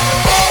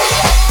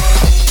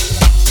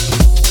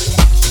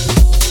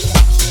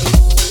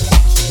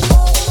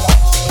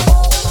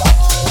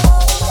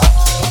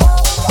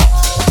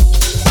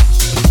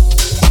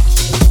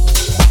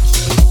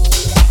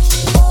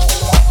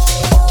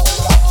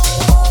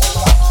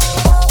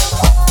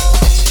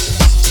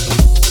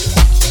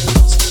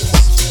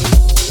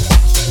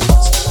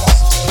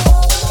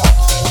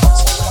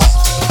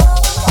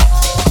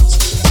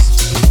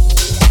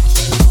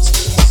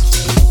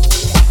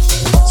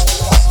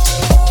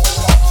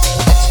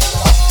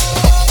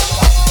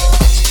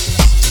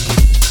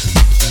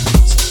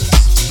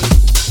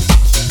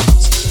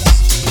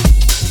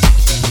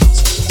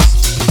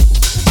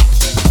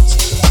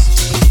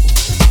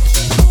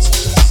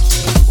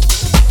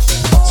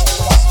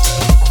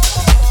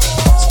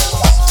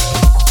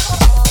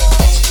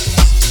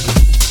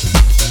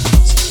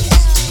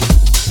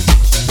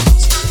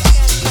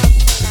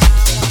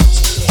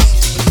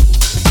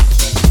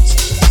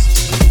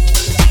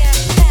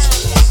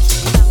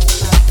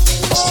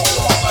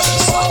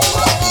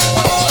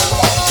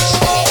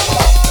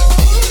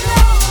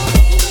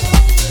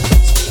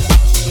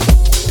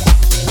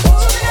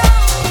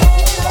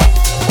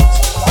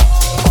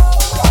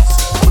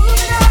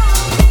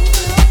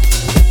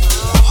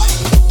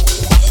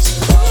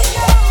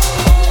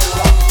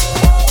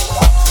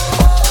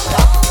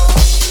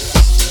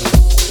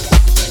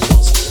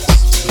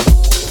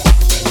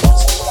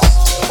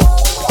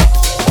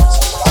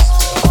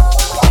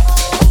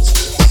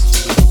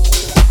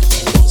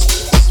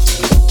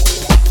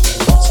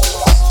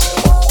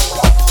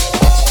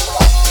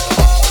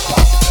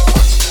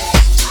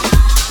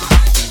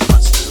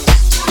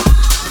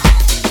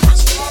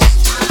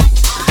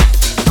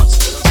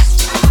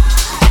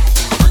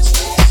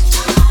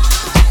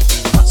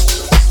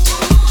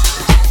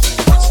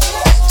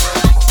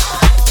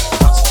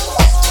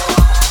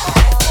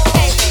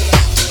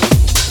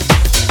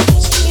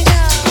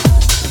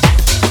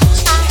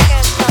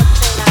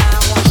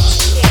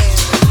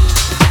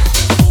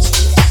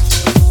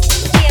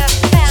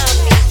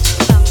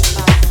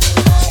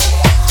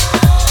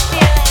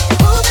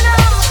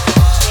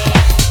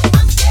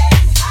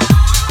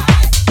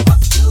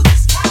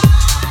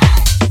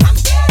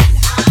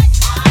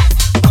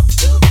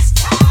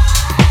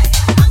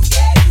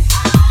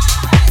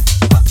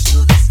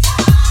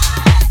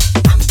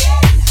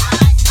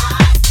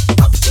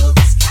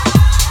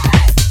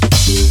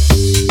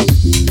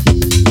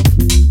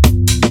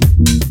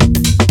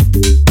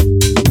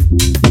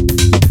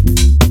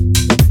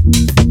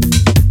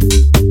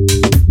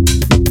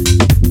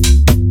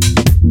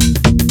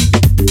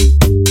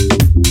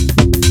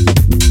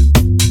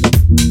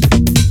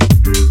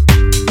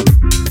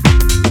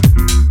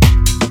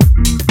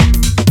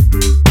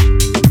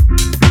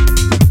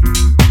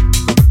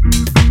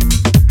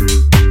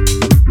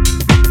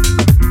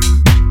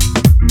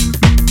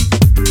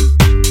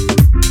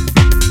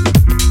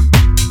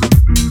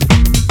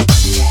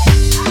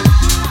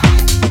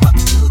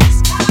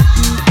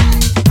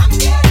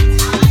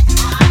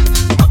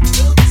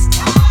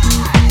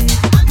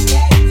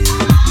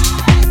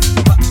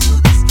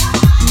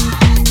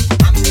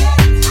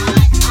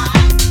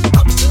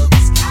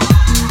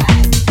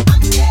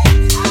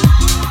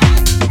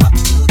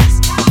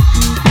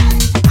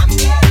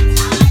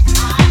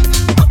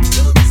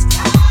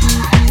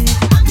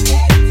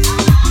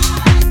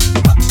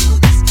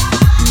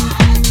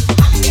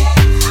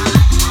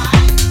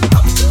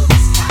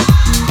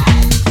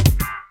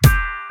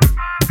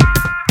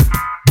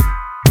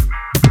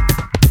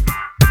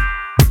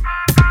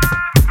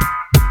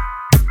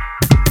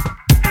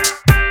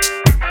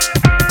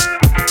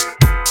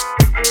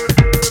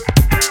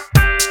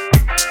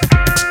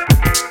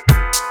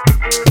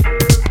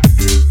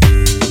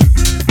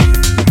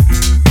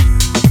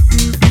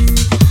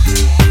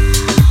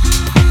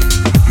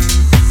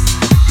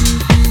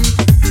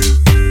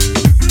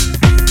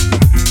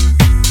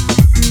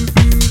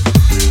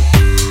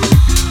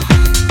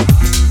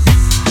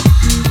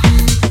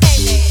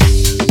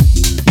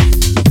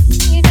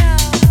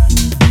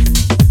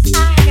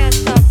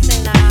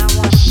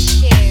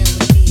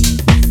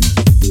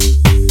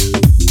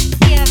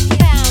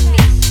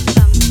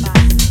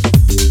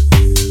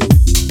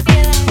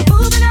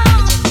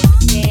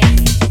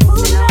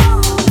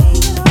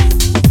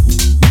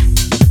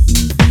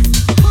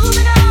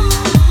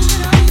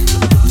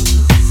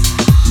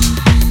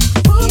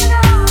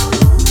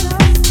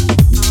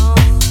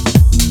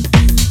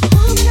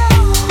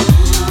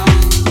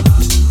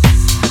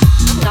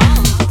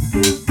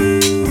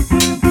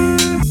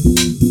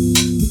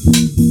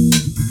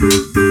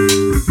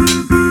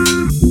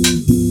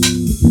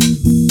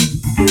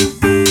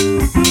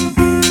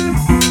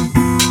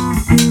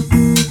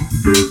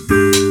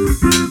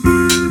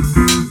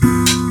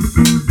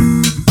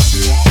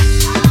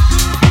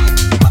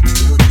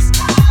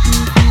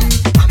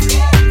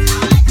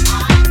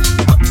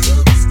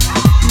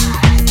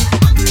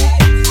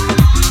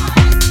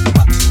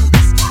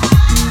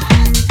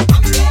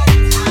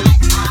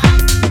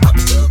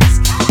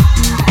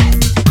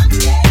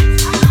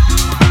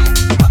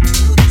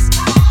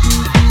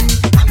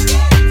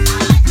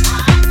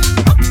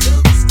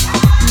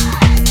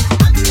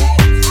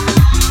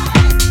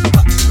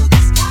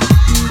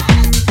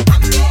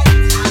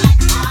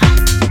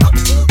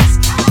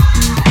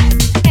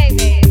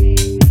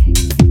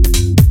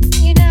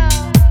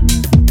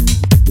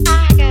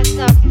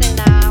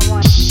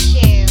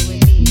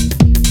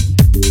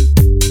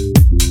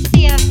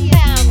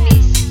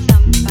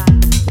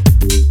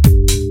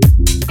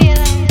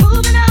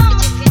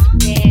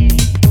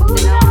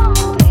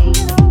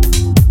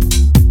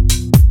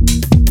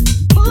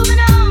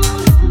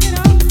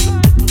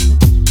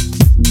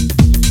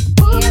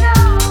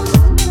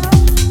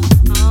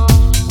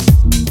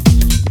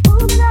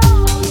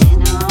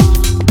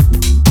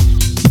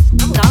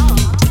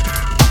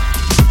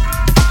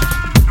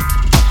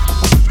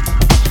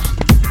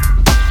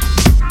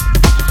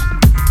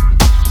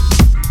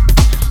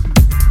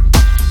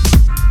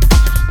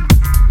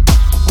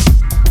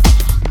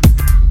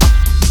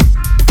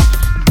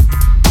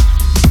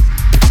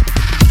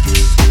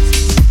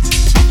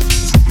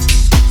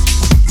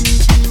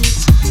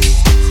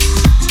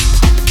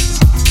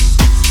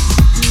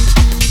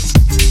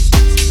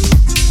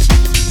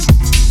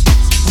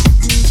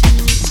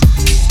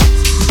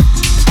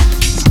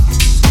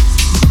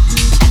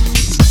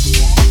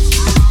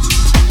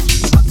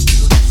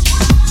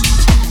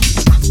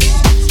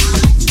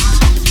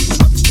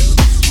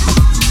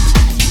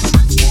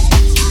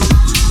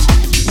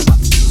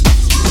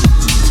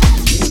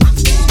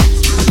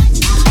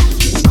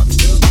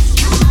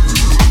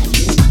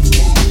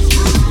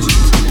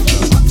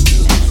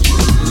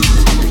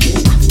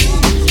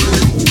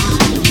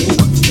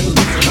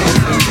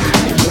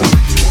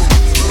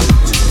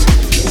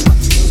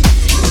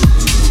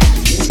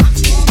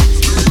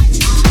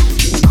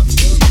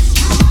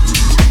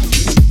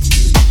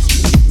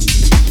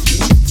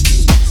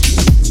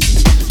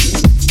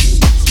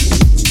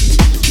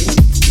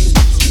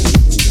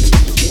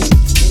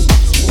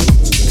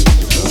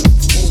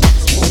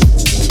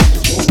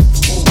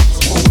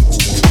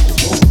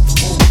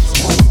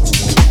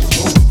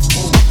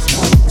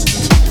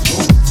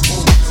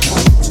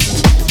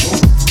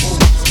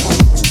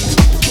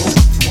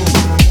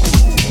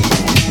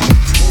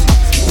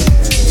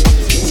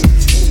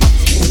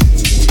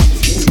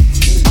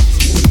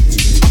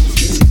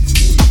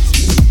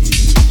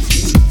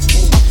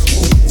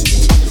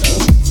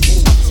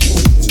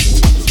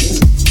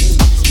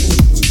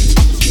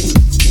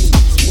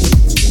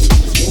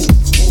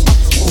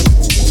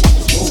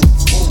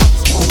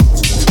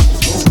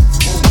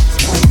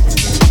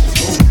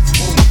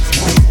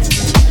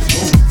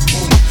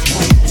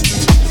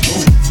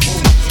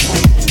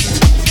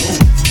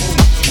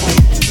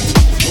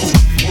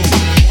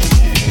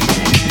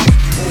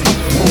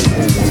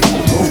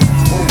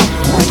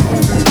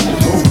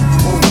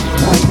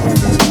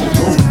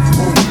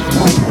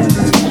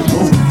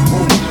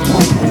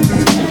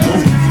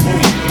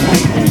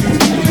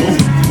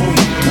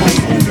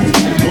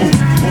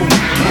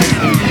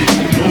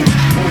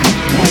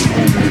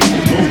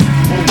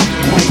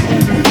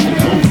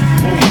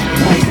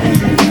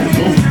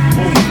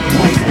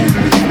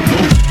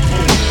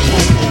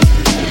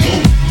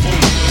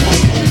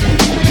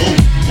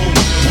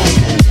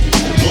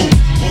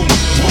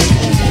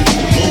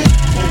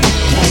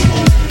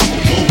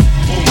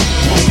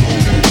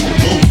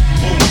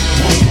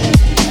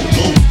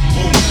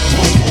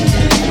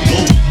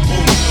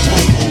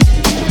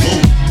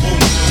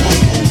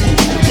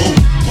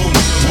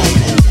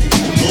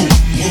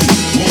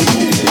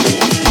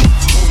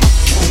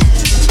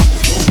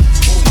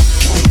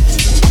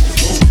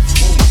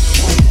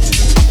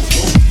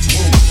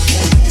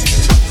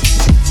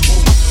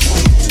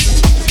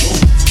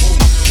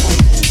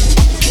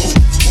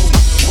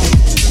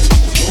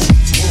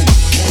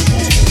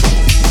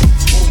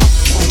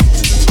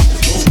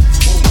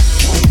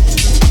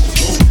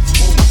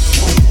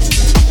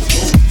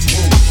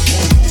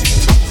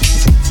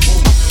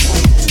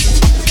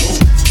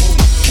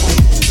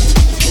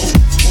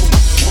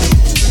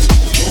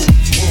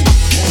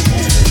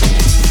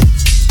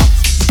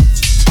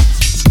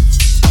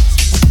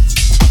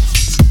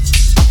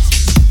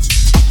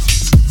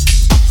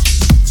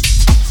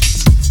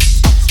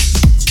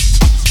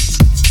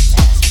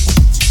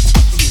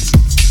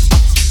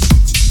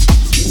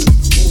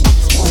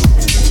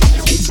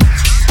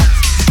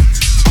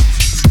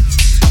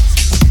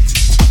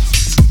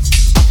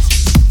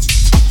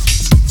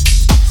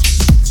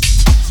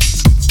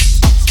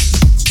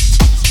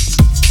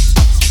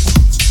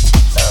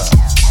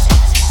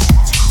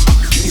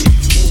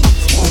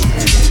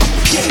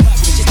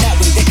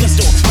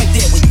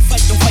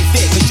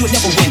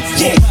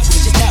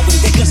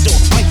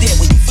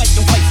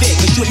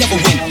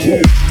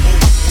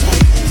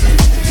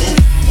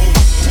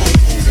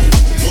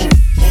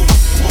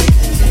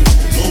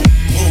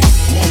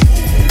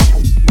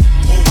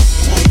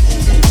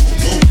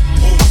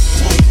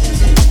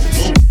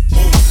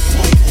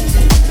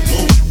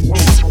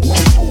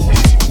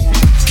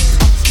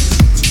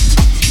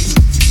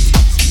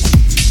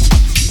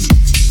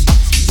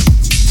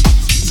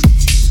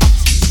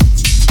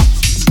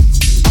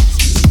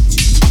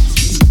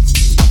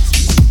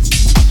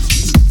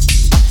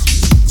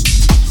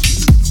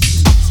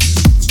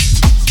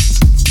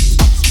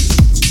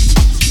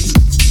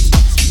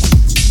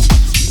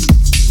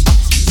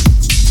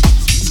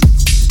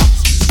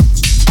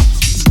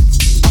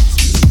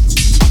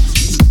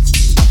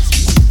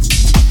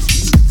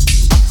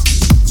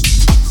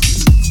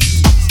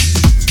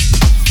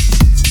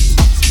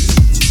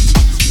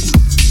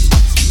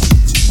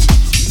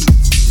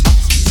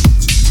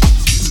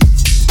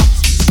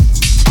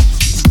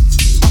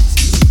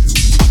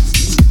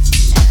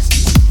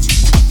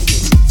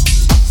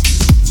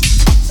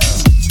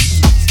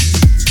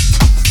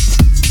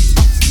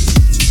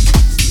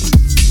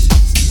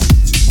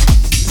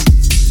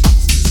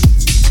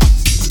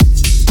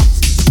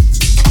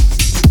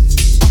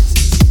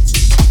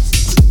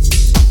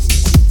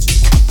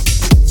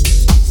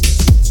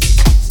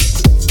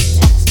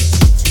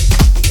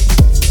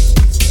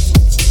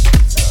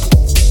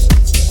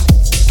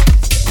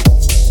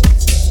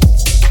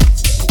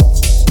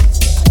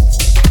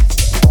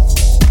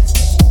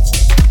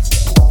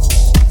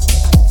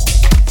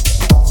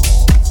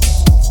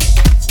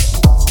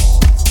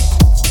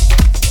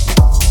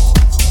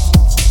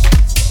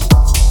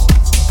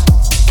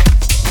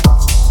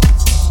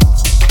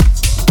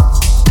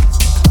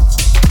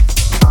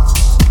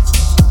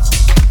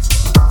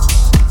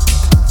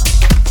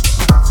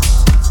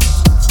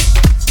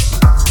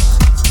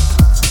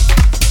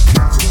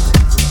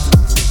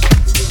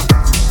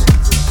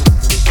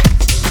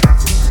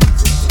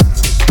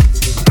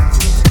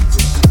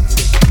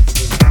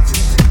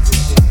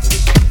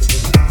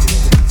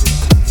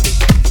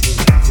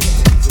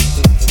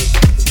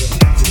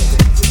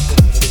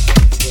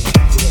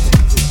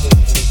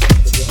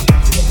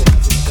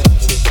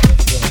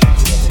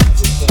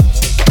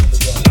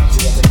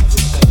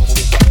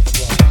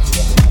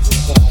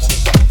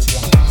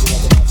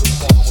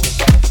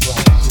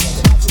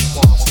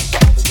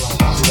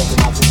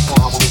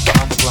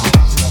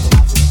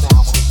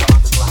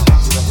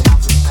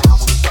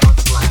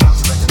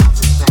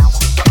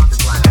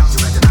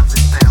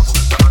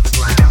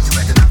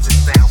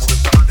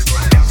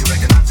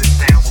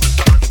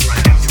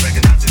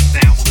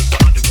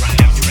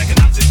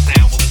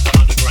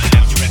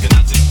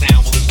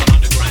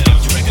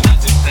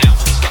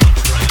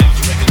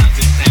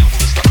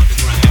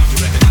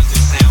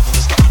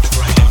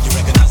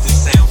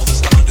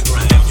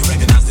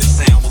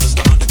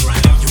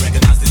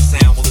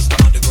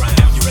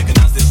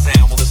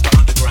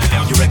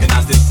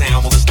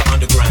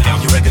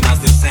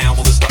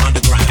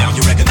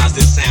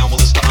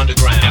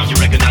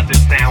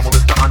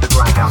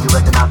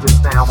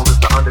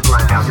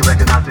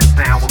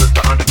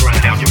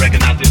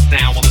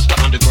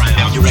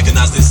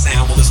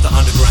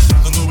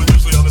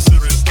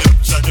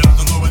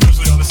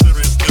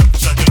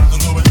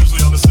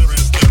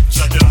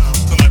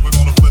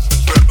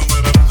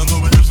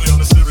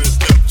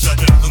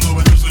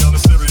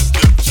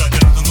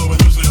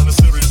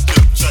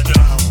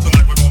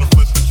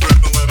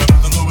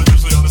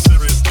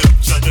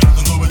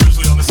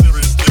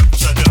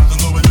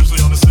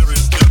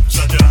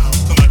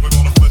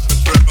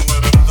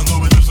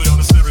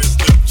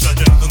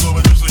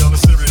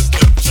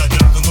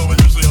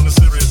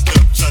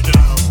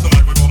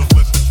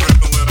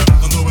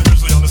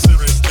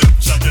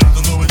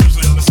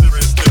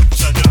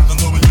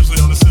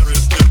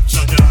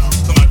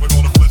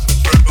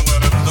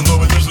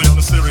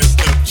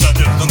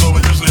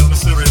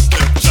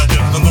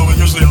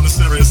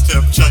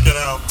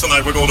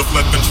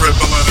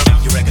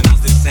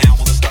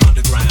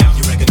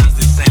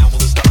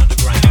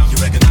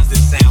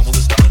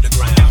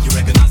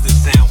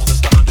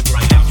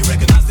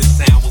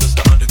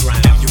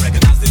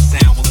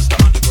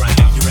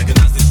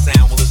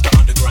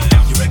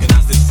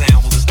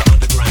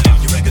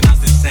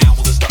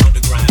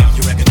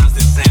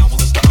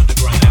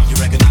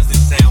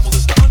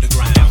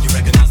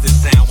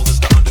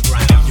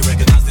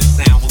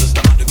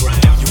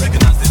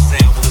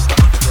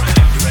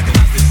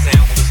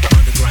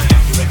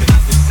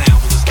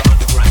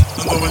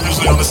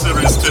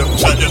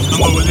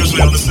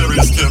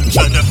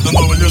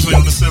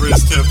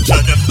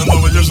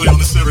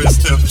 serious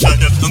tip,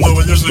 check it. And though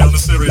we're usually on a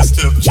serious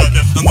tip, check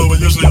it. And though we're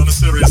usually on a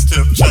serious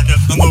tip, check it.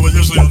 And though we're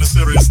usually on a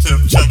serious tip,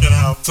 check it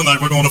out. Tonight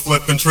we're gonna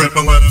flip and trip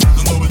and let it.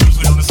 And though we're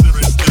usually on a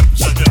serious tip,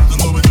 check it.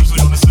 And though we're usually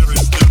on a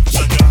serious tip,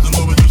 check it. And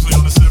though we're usually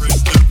on a serious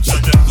tip,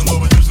 check it. And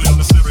though we're usually on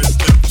a serious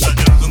tip, check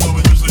it. And though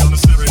we're usually on a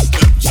serious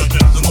tip, check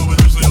it. And though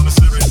we're usually on a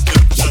serious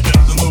tip, check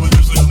it. And though we're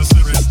usually on a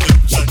serious tip,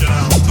 check it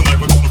out. Tonight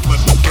we're gonna flip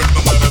and trip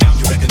and let it.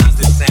 You recognize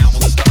this sound?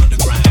 Well, it's the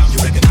underground. You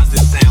recognize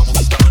this sound? Well,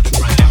 it's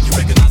the underground. You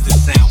recognize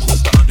this sound? Well,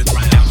 it's the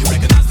underground. You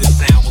recognize this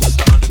sound? Well, it's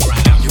the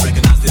underground. You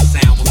recognize this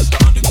sound? Well, it's the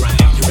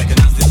underground. You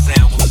recognize this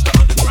sound? Well, it's the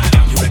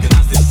underground. You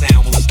recognize this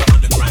sound? Well, it's the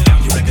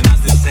underground. You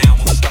recognize this sound?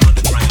 Well, it's the underground.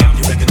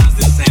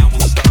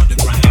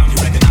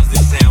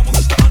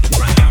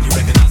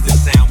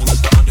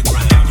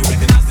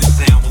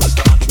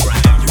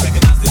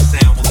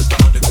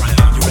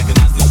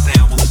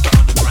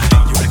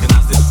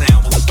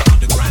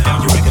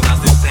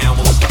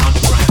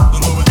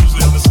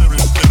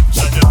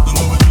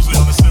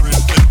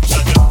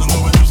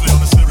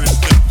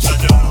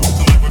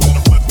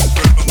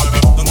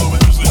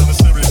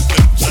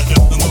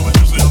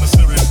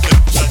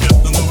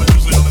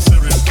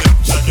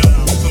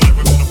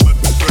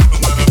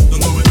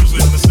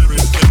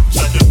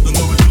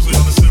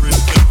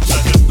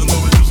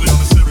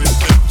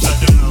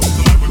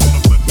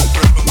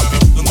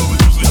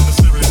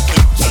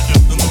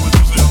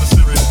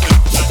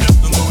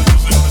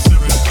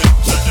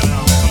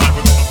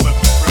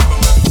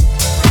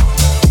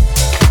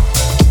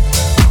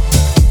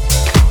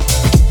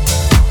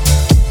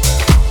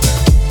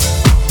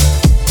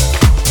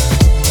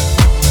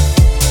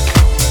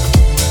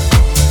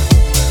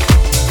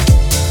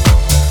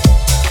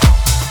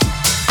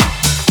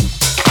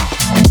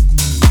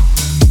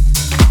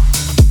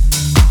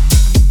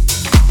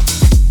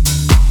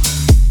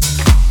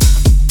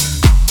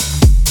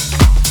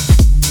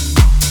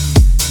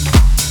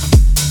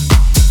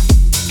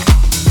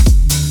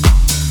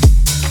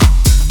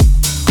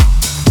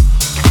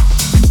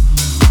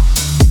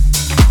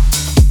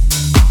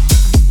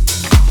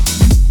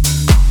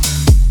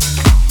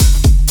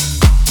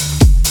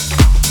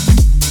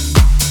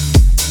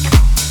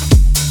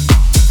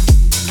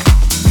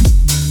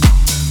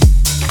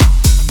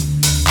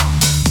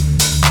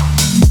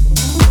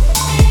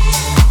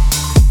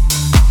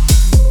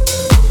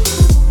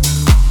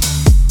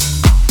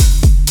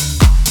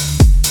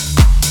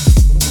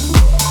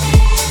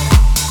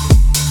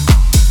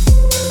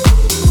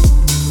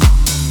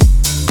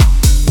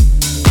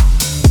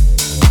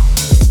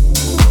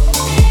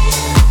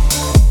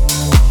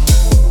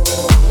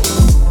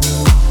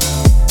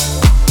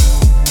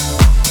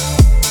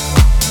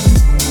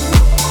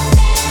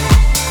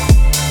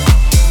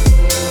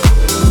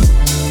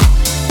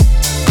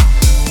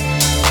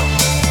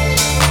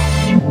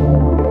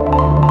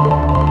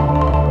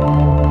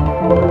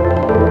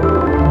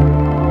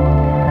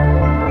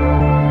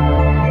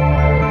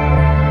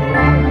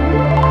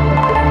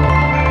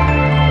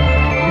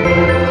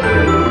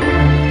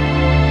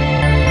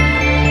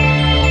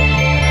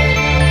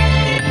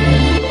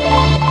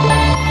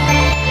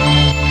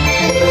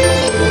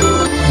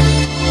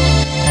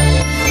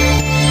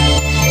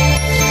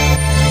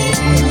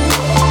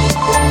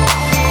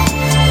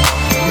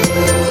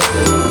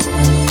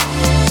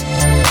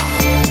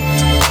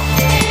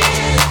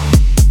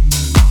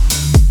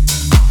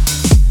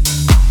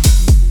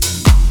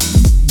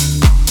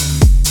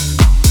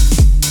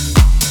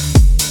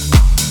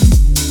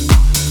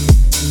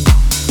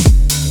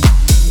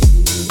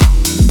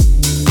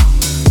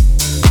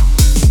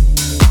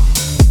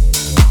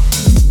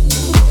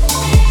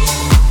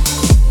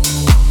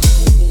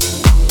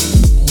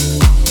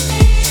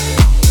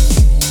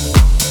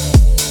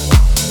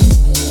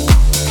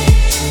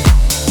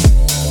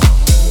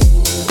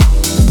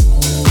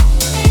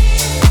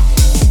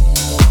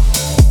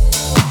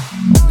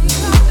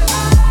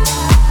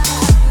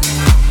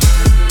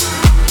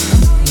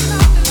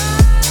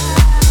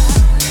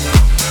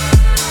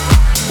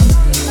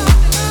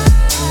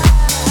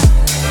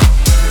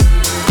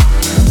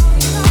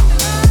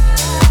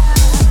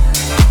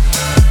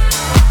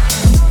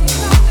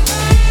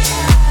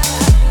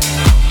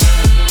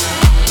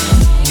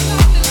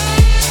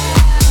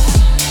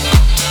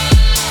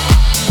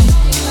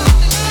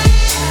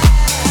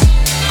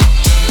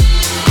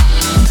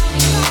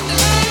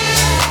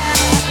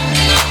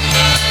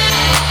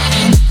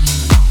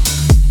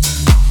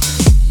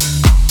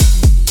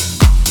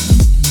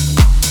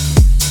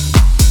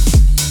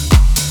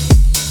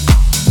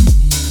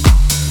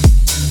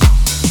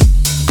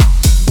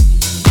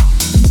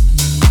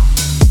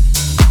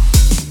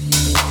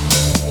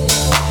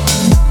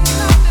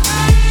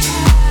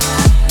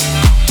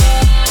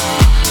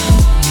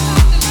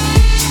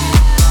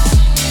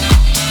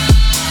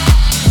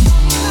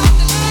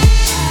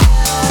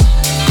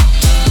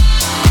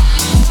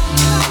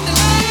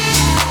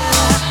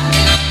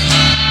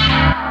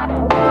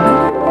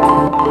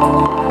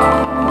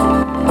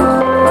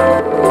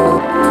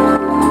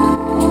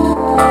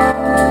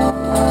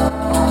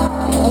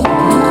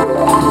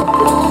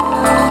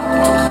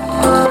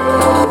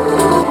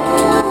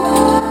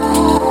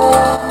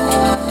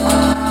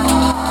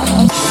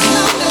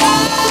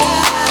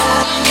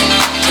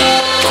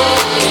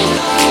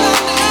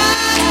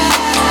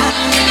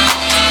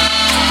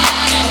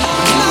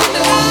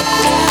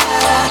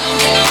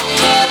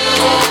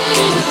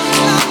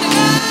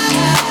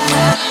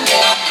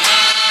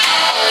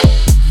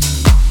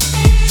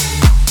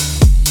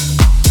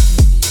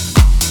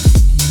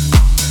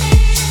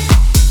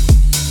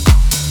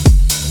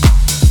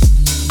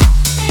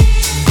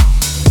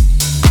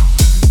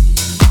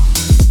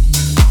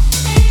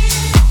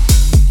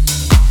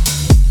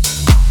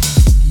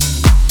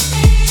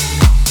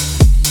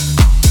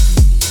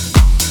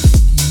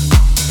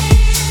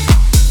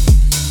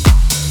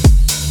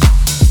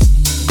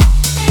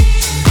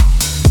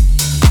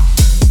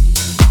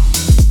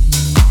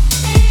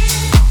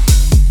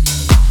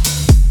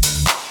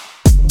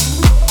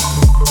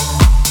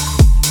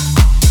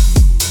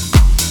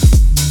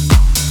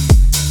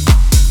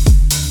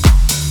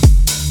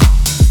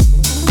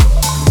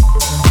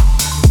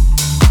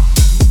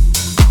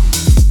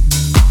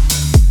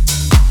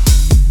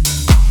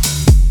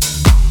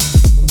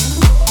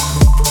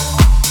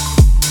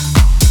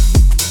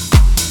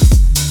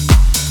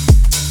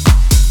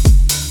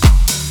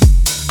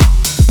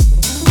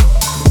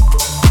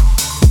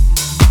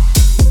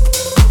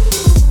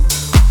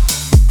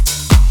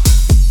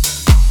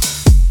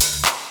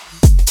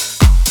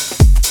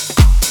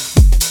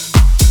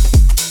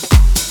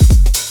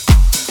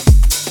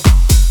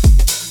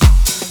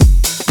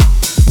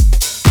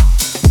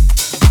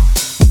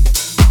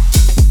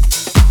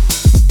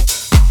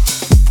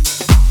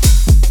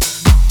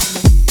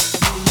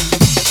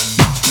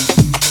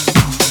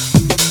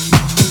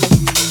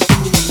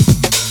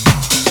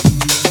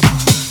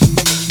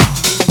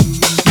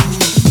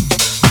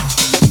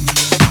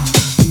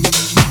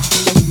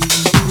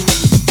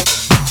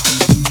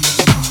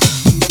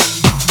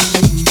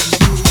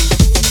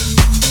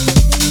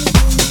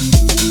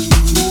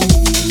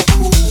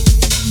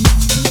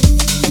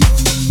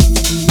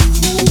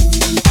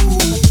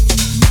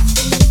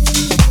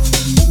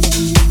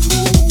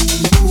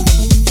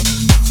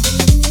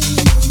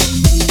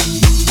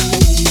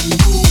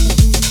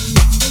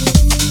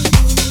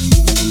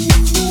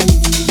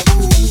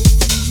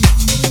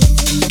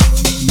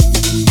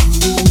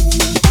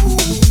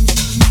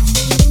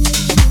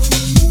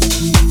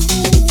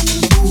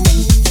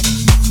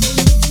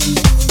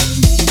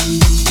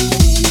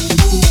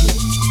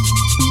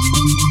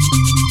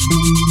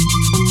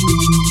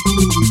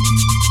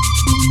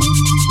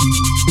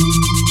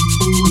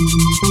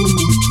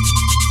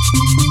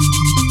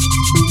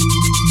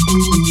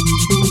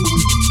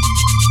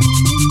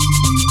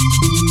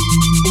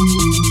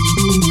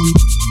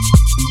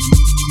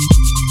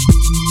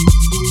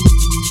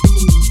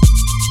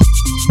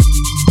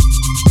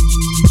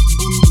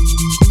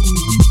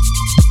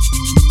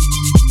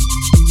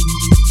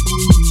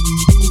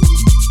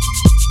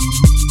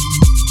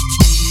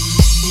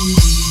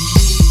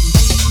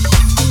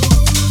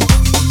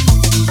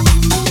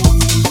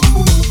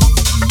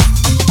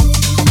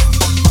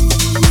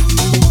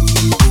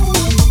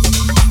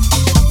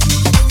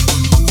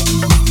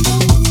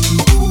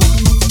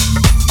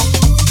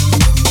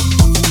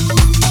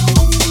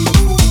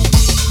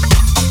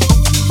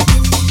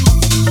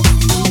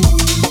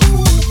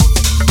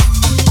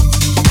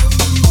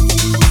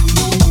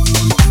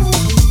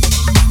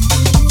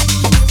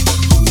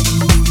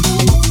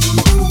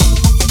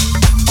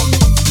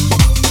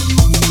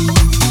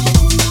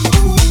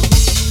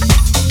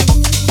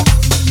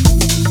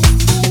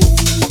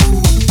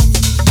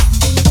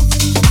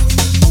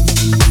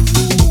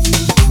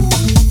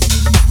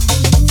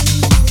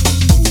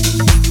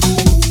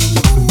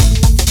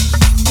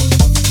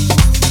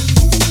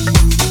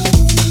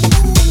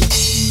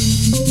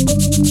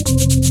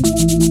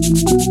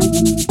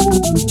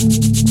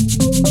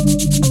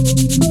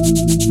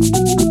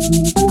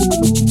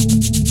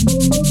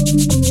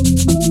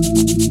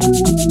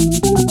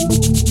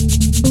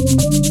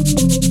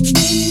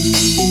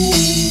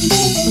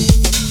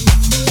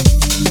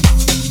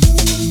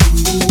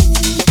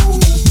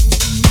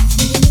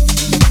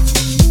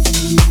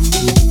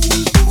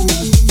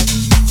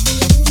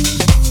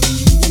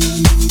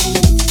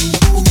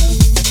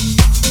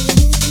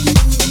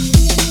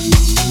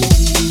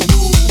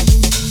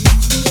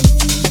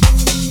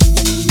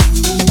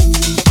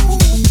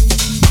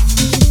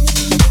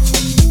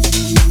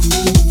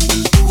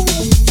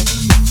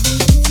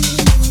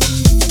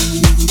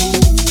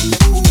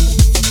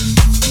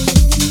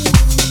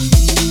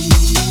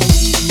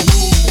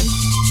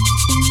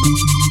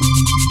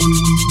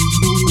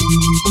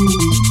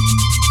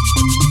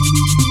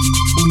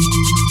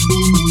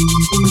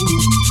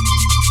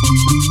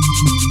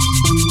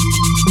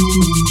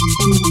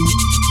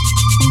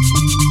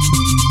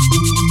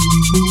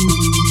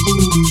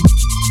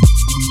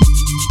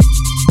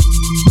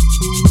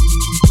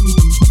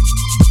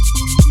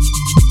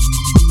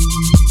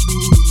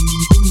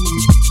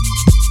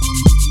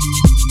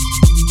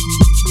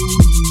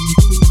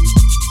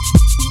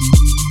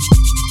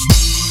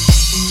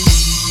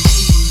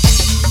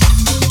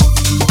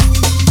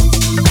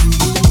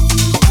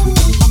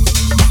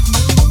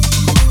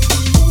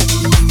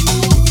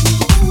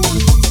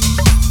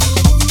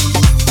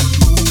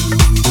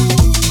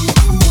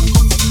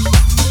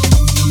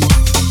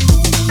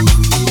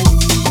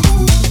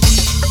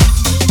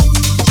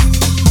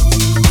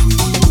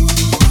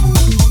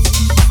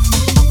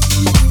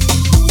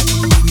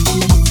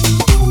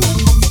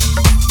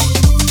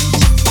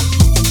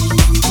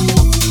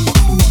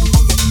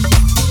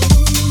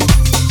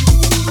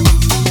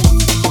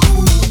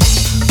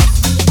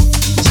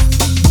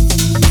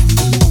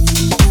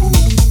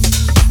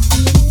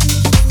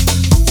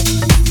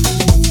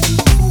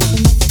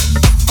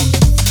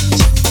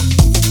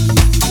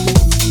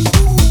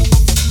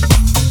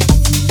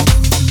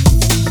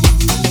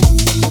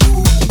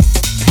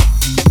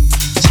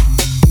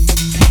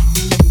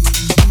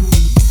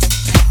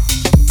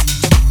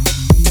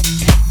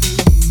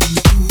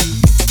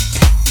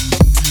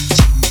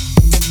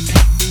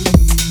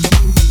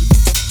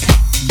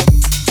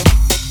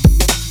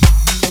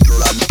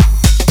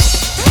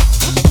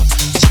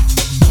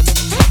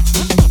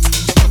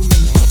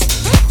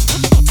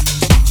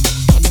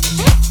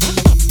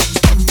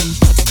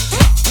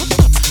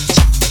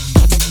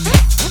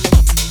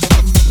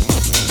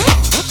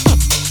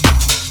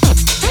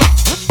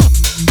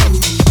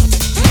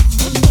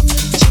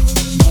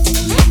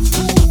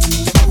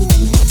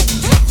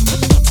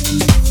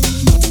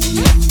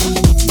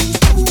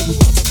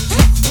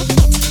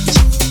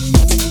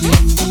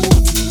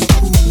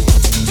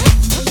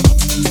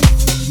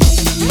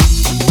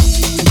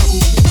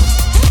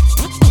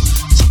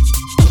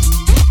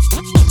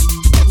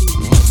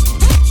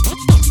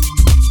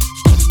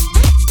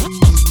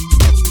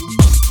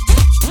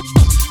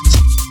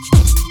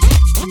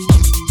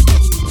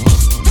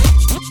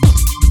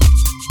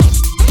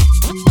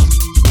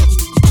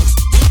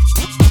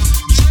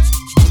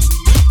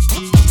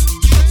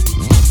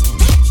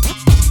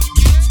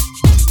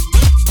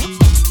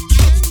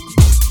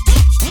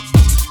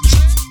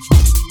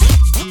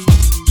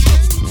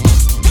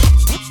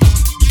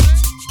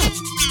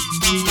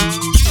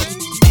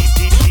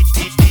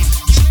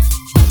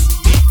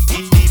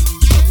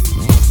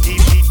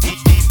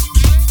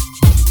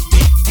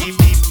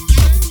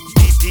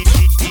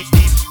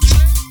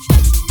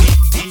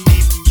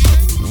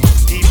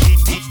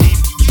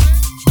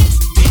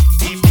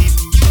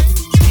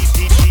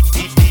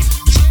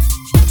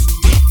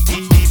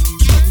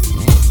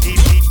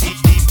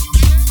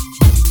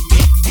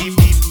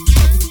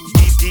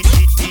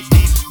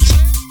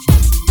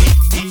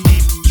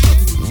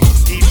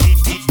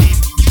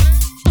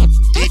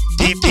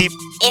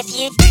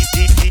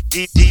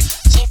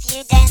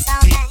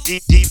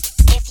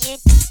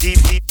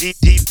 deep,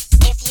 deep.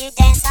 If you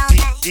dance all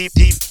night, deep,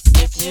 deep.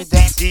 If you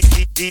dance deep,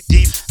 deep, deep,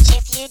 deep.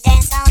 If you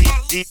dance all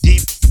night, deep,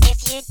 deep.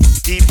 If you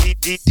deep, deep,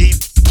 deep, deep.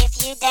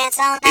 If you dance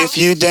all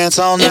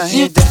night, if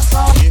you dance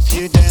all night, if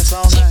you dance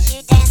all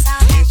night,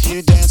 if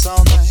you dance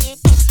all night,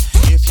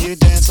 if you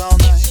dance all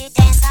night,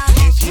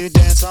 if you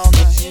dance all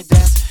night,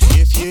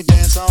 if you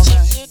dance all night,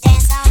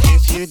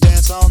 if you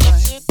dance all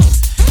night,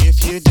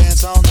 if you dance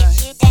all night,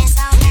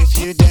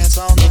 if you dance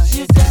all night,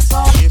 if you dance all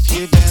night, if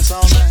you dance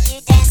all night,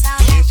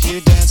 if you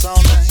dance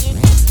all night,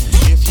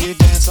 if you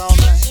dance all night, if you dance all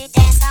night,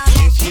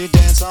 if you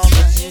dance all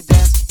night,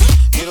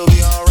 it'll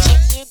be alright.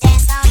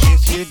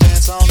 If you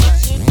dance all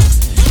night,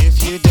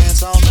 if you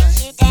dance all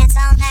night,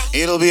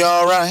 it'll be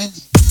alright.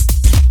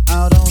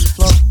 Out on the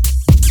floor,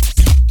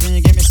 can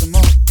you give me some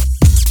more?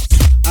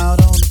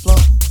 Out on the floor,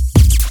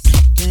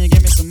 can you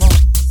give me some more?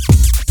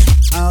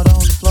 Out on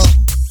the floor,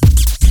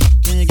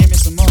 can you give me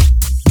some more?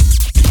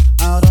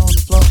 Out on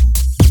the floor,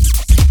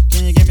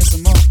 can you give me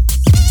some more?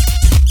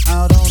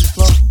 Out on the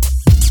floor,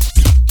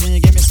 can you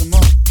give me some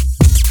more?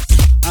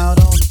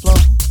 Out on the floor,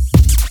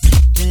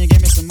 can you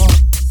give me some more?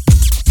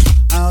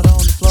 Out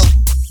on the floor,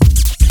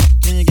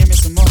 can you give me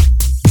some more?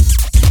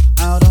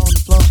 Out on the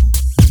floor,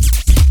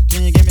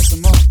 can you give me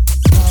some more?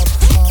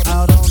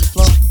 Out on the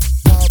floor,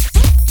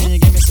 can you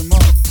give me some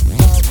more?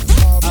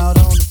 Out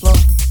on the floor,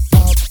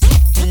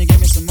 can you give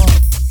me some more?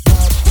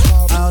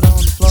 Out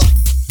on the floor,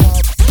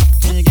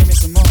 can you give me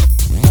some more?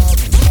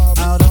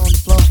 Out on the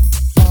floor,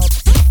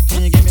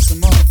 can you give me some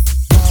more?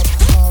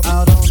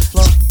 Out on the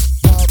floor,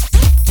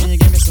 can you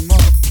give me some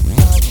more?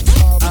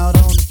 Out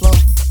on the floor,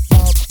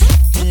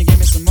 can you give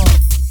me some more?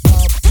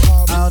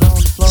 Out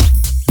on the floor,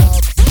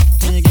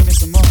 can you give me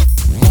some more?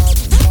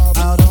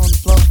 Out on the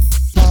floor,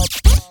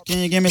 can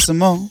you give me some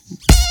more?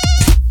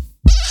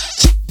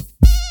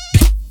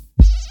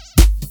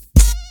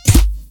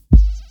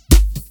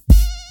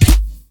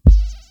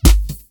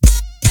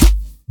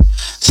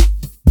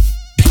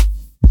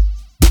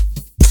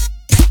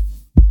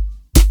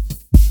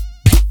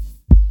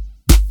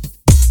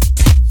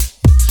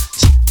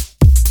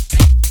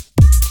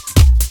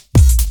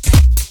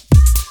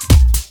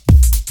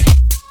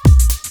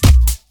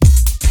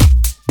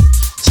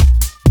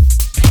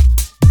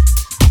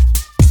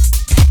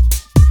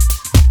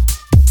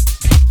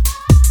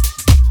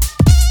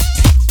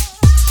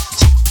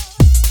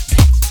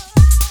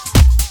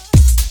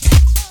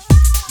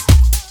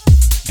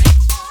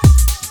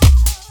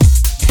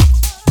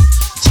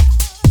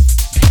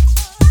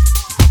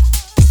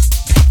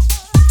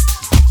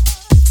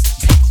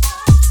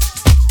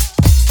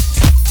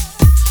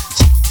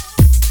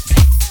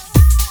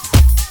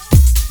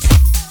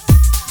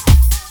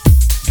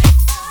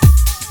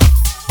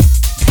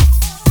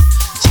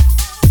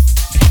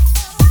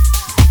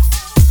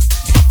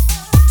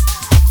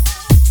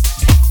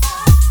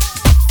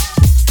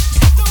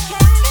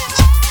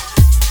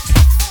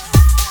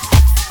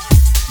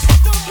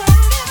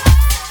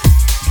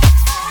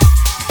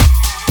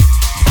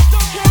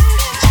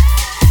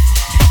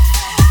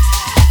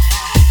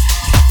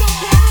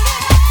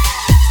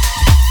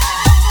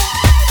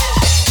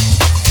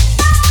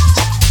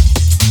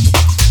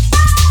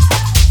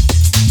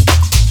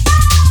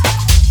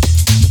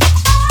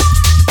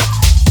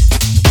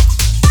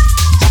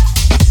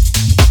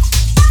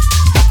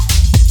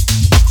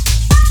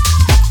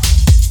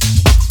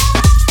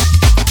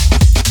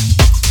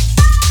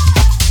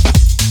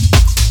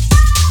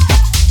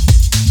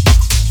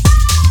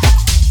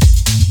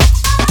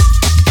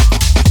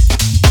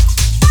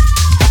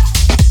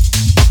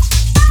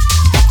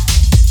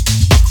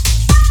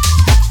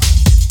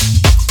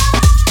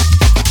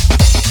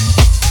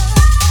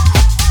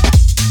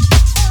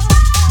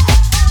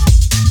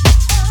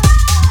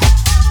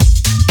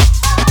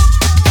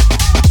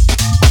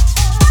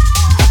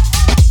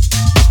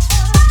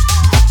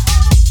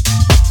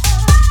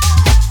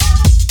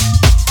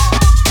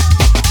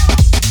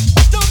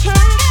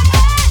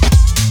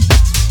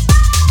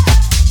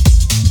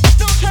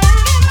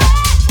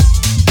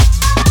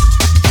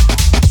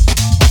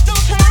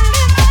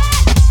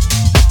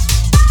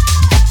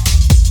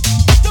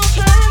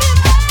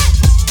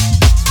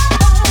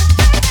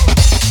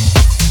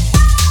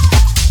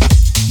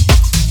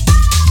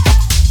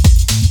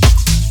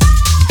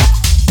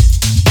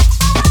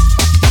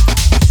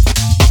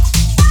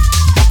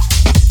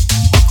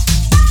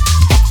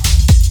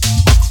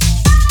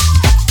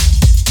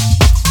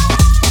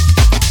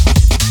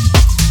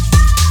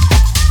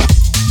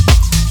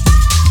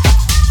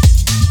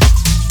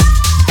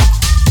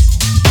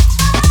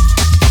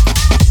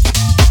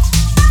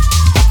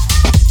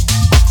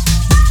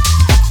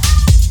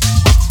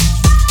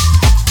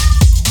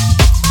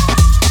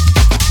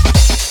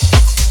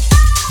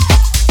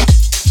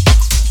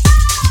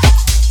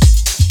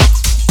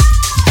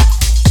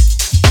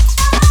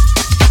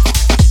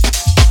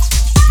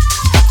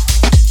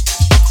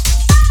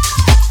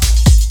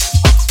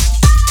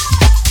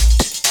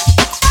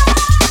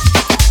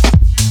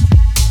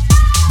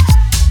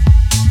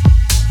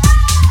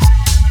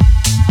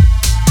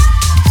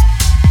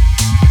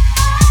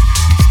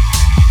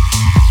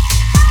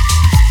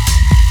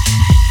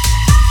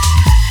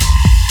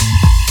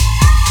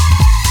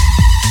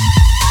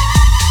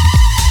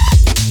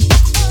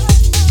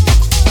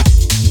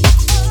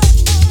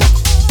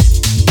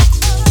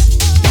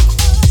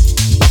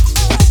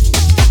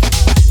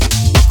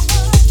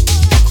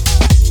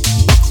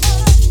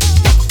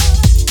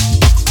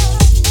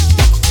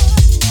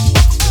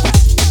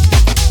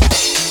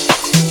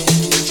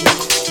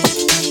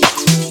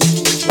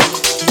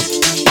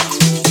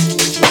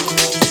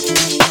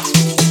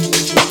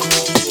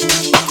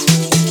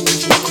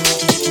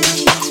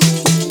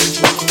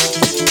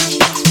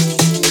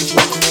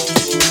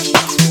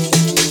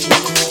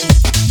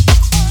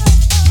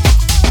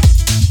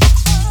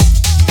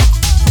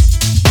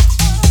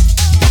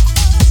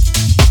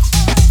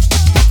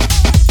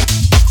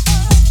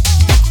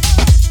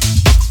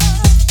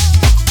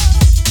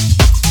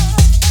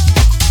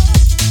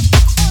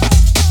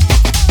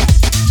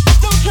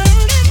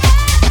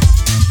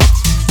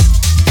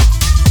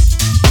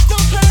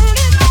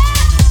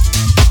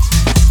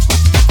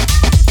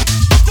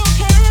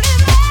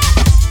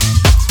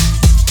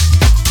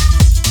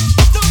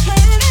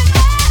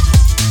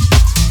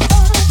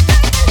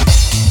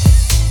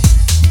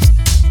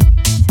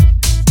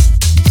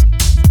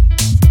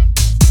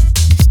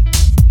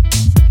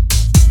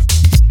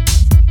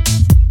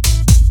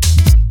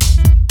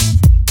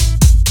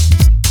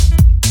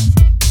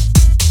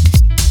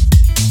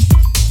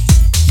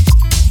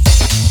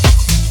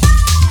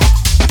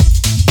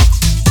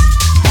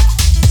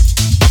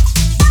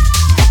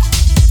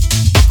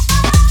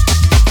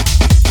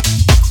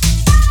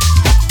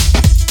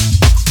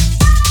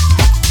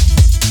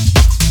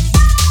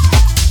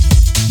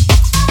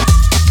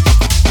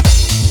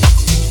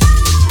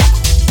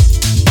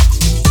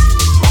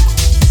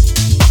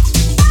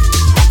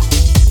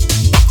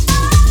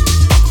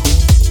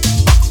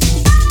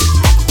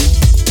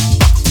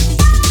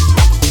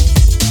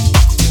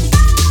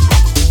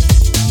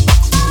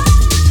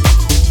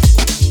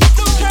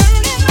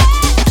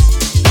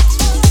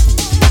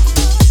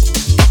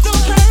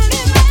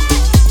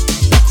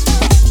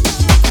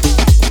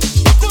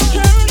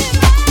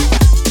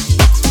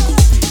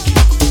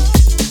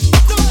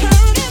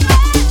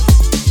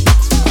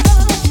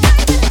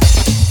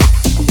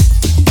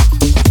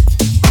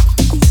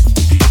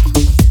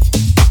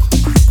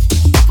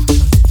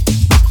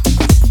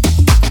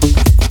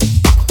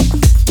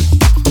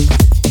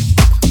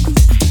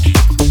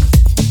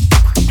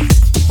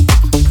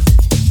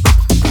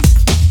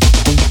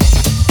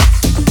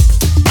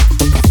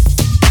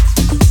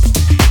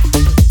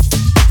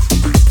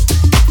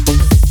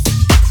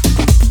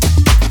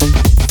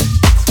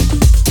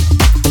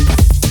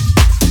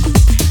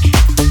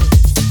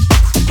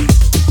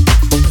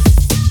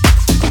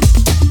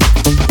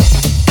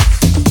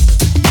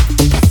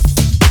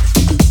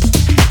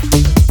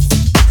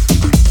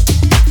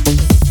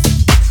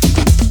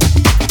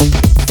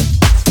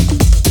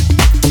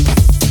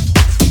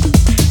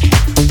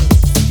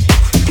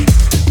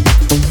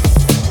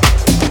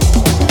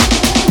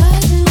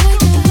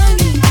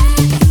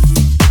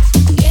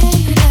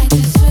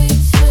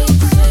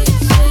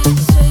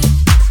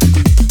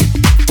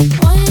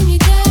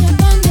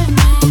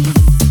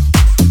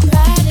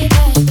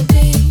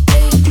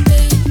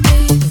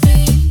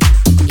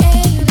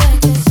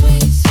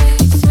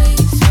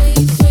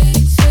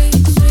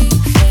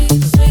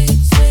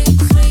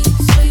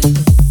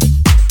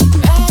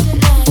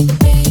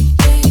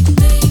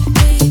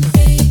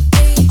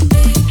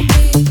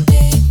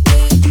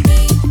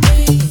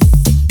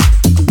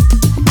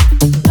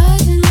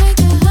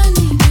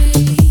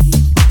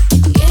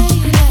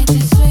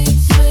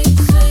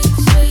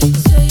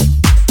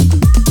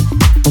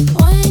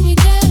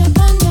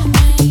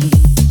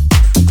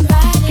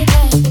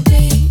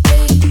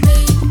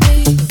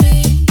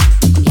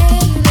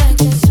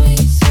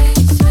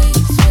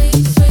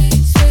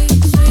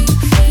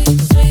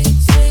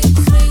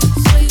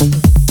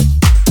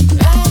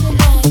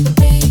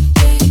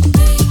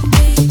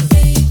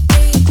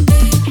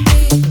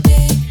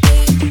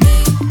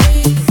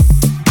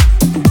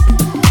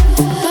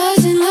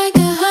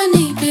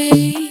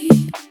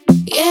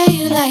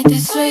 like the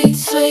sweet,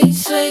 sweet,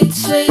 sweet,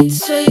 sweet,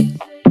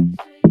 sweet.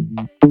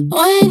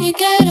 When you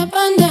get up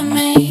under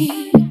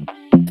me,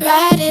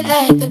 ride it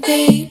like the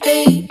beat,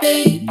 beat,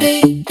 beat,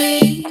 beat,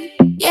 beat.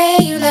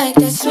 Yeah, you like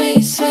the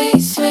sweet,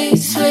 sweet, sweet,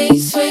 sweet,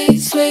 sweet,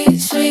 sweet,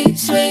 sweet,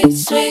 sweet,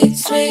 sweet,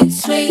 sweet,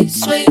 sweet,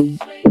 sweet.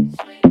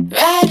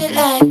 Ride it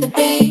like the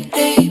beat,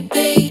 beat,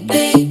 beat,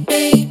 beat,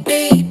 beat, beat,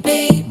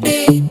 beat, beat,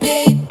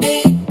 beat,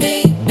 beat,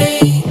 beat,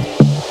 beat.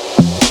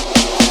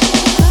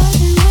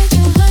 Buzzing like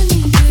a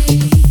honeybee.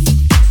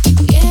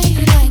 Yeah,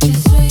 you like the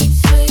sweet,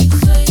 sweet,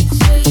 sweet,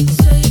 sweet,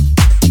 sweet.